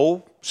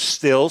still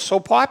so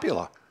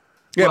popular?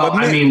 Yeah, well,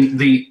 I mean,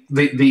 the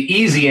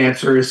easy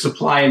answer is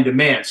supply and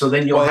demand. So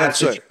then you'll have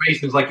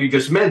situations like you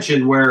just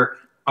mentioned where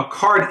a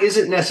card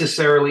isn't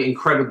necessarily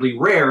incredibly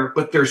rare,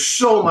 but there's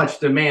so much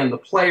demand. The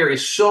player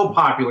is so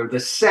popular. The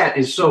set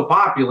is so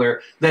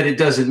popular that it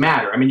doesn't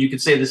matter. I mean, you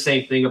could say the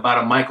same thing about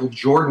a Michael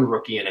Jordan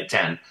rookie in a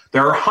 10.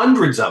 There are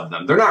hundreds of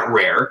them. They're not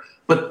rare,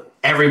 but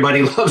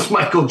everybody loves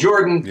Michael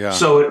Jordan,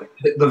 so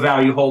the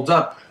value holds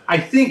up. I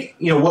think,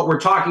 what we're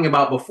talking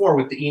about before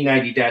with the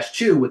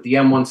E90-2, with the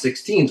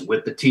M116s,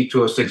 with the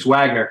T206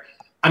 Wagner,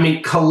 I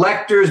mean,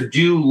 collectors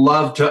do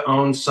love to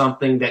own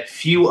something that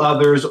few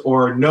others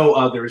or no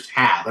others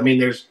have. I mean,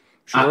 there's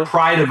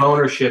pride of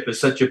ownership is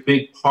such a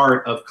big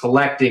part of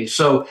collecting.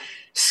 So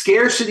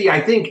scarcity, I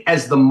think,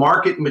 as the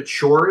market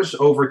matures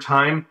over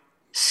time,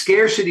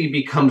 scarcity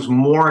becomes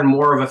more and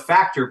more of a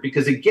factor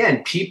because,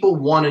 again, people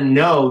want to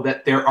know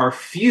that there are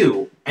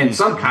few, and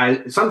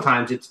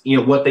sometimes it's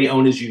what they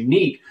own is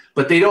unique,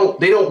 but they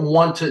don't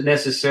want to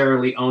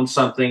necessarily own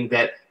something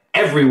that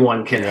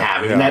everyone can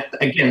have.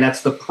 And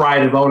that's the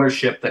pride of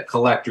ownership that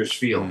collectors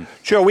feel.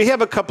 Joe, we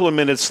have a couple of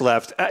minutes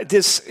left.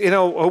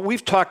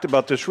 We've talked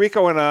about this.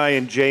 Rico and I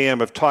and JM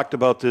have talked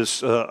about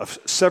this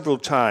several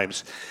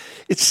times.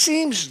 It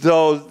seems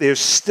though there's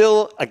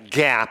still a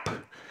gap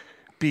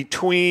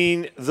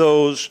between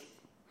those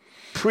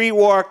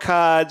pre-war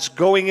cards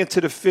going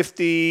into the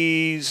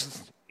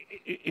 50s,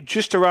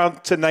 just around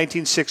to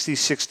 1960,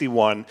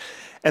 61,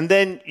 and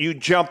then you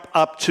jump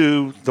up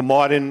to the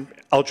modern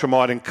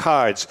ultra-modern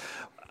cards.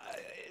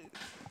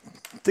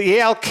 The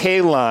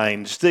ALK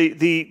lines,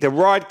 the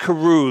Rod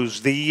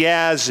Carews, the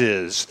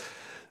Yaz's,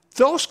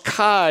 those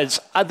cards,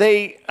 are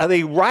they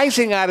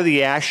rising out of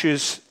the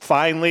ashes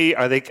finally?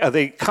 Are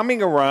they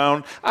coming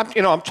around?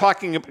 I'm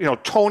talking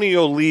Tony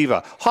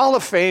Oliva, Hall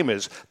of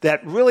Famers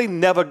that really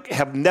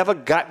have never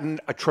gotten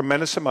a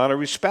tremendous amount of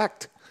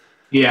respect.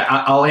 Yeah,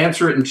 I'll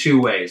answer it in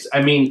two ways.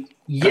 I mean,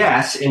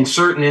 yes, in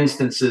certain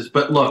instances,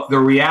 but look, the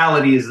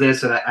reality is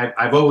this, and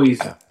I've always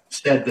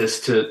said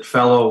this to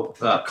fellow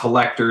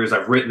collectors.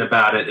 I've written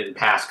about it in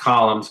past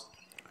columns.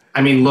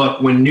 I mean,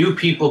 look, when new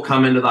people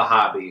come into the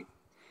hobby,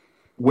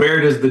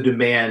 where does the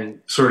demand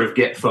sort of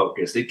get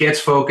focused? It gets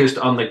focused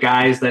on the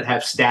guys that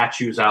have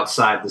statues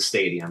outside the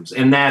stadiums.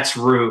 And that's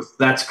Ruth,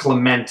 that's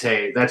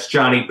Clemente, that's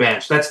Johnny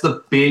Bench. That's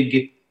the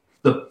big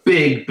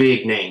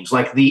names,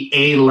 like the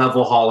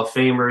A-level Hall of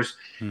Famers.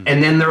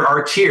 And then there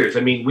are tiers. I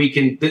mean,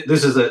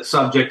 this is a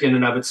subject in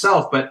and of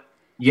itself, but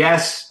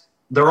yes,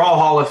 they're all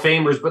Hall of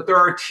Famers, but there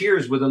are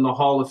tiers within the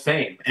Hall of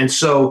Fame. And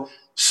so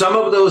some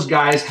of those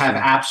guys have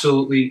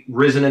absolutely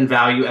risen in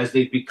value as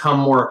they've become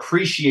more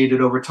appreciated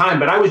over time.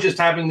 But I was just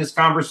having this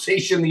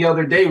conversation the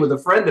other day with a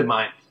friend of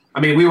mine. I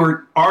mean, we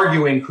were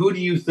arguing, who do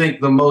you think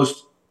the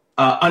most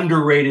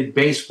underrated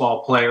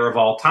baseball player of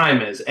all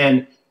time is?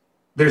 And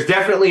there's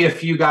definitely a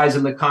few guys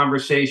in the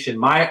conversation.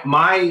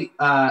 My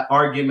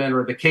argument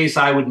or the case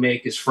I would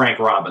make is Frank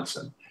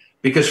Robinson,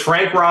 because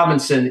Frank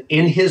Robinson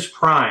in his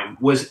prime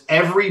was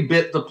every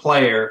bit the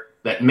player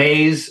that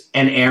Mays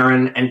and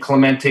Aaron and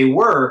Clemente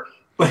were,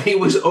 but he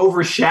was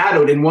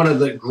overshadowed in one of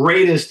the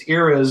greatest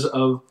eras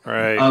of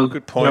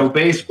Good point.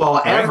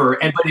 baseball ever.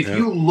 But if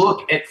you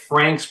look at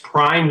Frank's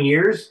prime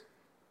years,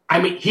 I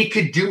mean, he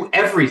could do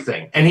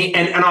everything.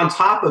 And on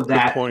top of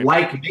that,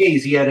 like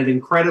Mays, he had an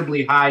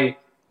incredibly high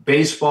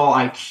baseball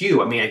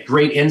IQ. I mean, had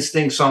great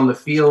instincts on the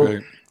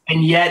field,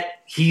 and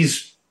yet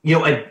he's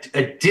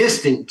a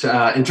distant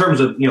in terms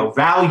of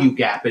value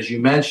gap, as you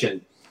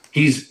mentioned.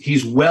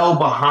 He's well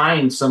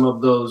behind some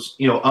of those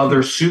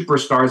other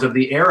superstars of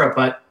the era,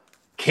 but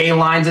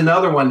K-Line's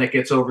another one that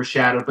gets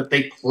overshadowed. But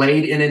they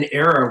played in an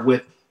era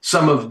with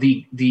some of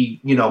the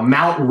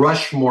Mount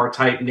Rushmore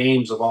type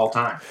names of all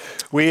time.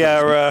 We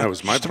are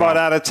just about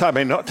out of time.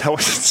 I know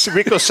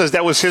Rico says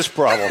that was his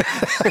problem.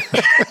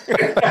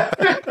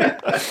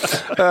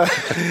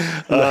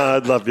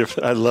 I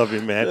love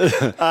you, man.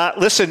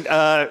 Listen,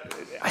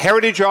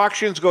 Heritage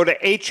Auctions, go to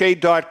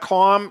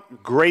ha.com.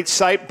 Great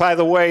site, by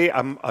the way.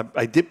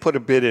 I did put a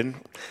bid in.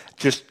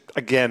 Just,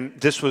 again,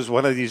 this was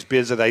one of these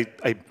bids that I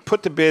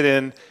put the bid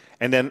in,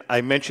 and then I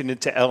mentioned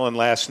it to Ellen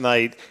last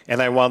night,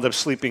 and I wound up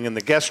sleeping in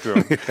the guest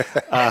room.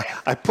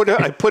 I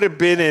put a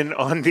bid in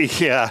on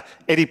the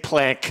Eddie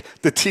Plank,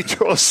 the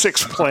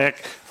T206 Plank,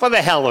 for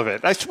the hell of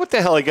it. What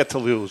the hell I get to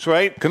lose,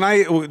 right? Do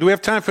we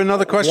have time for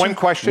another question? One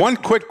question. One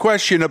quick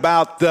question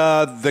about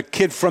the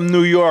kid from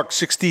New York,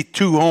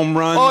 62 home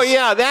runs. Oh,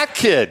 yeah, that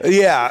kid.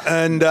 Yeah,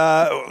 and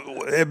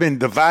I mean,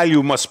 the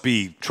value must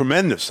be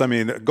tremendous. I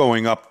mean,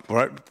 going up,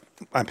 right?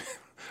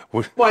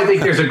 Well, I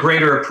think there's a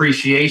greater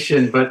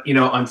appreciation, but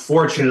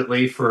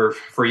unfortunately for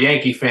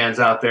Yankee fans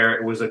out there,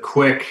 it was a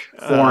quick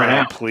 4 and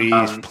out. Please.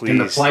 In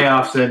the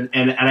playoffs,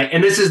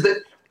 and this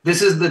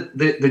is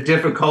the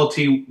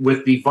difficulty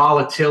with the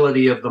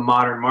volatility of the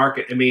modern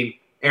market. I mean,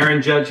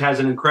 Aaron Judge has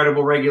an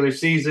incredible regular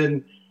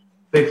season.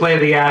 They play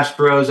the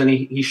Astros, and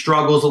he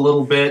struggles a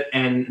little bit,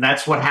 and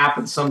that's what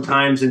happens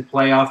sometimes in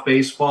playoff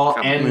baseball.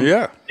 And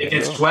it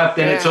gets swept,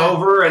 and it's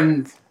over,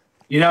 and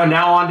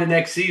now on to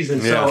next season.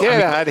 Yeah. So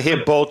I'd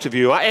hit both of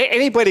you.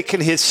 Anybody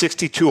can hit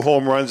 62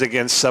 home runs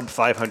against sub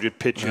 500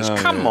 pitches.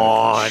 Come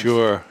on.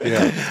 Sure.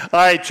 Yeah. All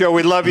right, Joe.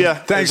 We love you.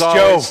 Thanks,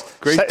 Joe.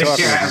 Great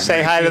talking.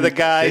 Say hi to the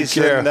guys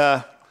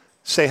and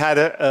say hi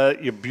to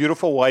your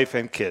beautiful wife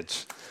and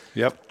kids.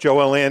 Yep. Joe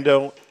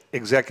Orlando,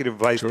 Executive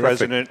Vice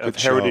President of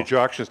Heritage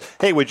Auctions.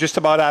 Hey, we're just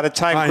about out of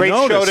time. Great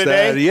show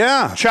today.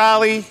 Yeah.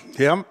 Charlie.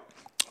 Yep.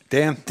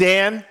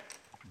 Dan.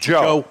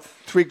 Joe.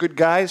 3 good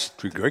guys.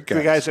 3 great guys.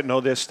 3 guys that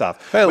know their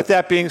stuff. Hey, with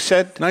that being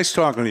said, nice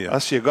talking to you. I'll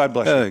see you. God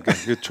bless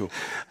you. You too.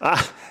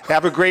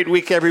 Have a great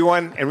week,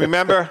 everyone. And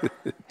remember,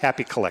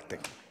 happy collecting.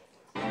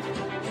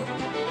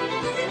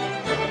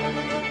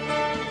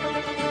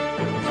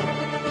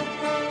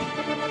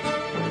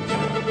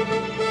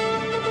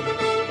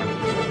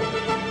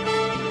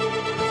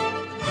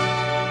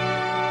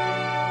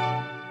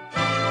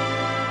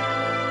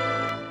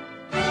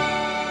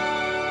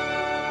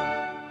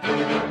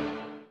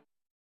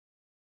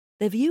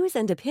 The views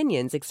and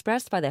opinions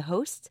expressed by the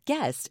hosts,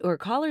 guests, or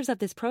callers of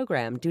this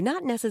program do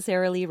not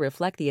necessarily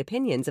reflect the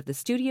opinions of the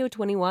Studio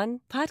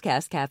 21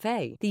 Podcast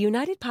Cafe, the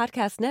United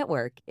Podcast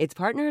Network, its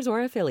partners,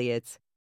 or affiliates.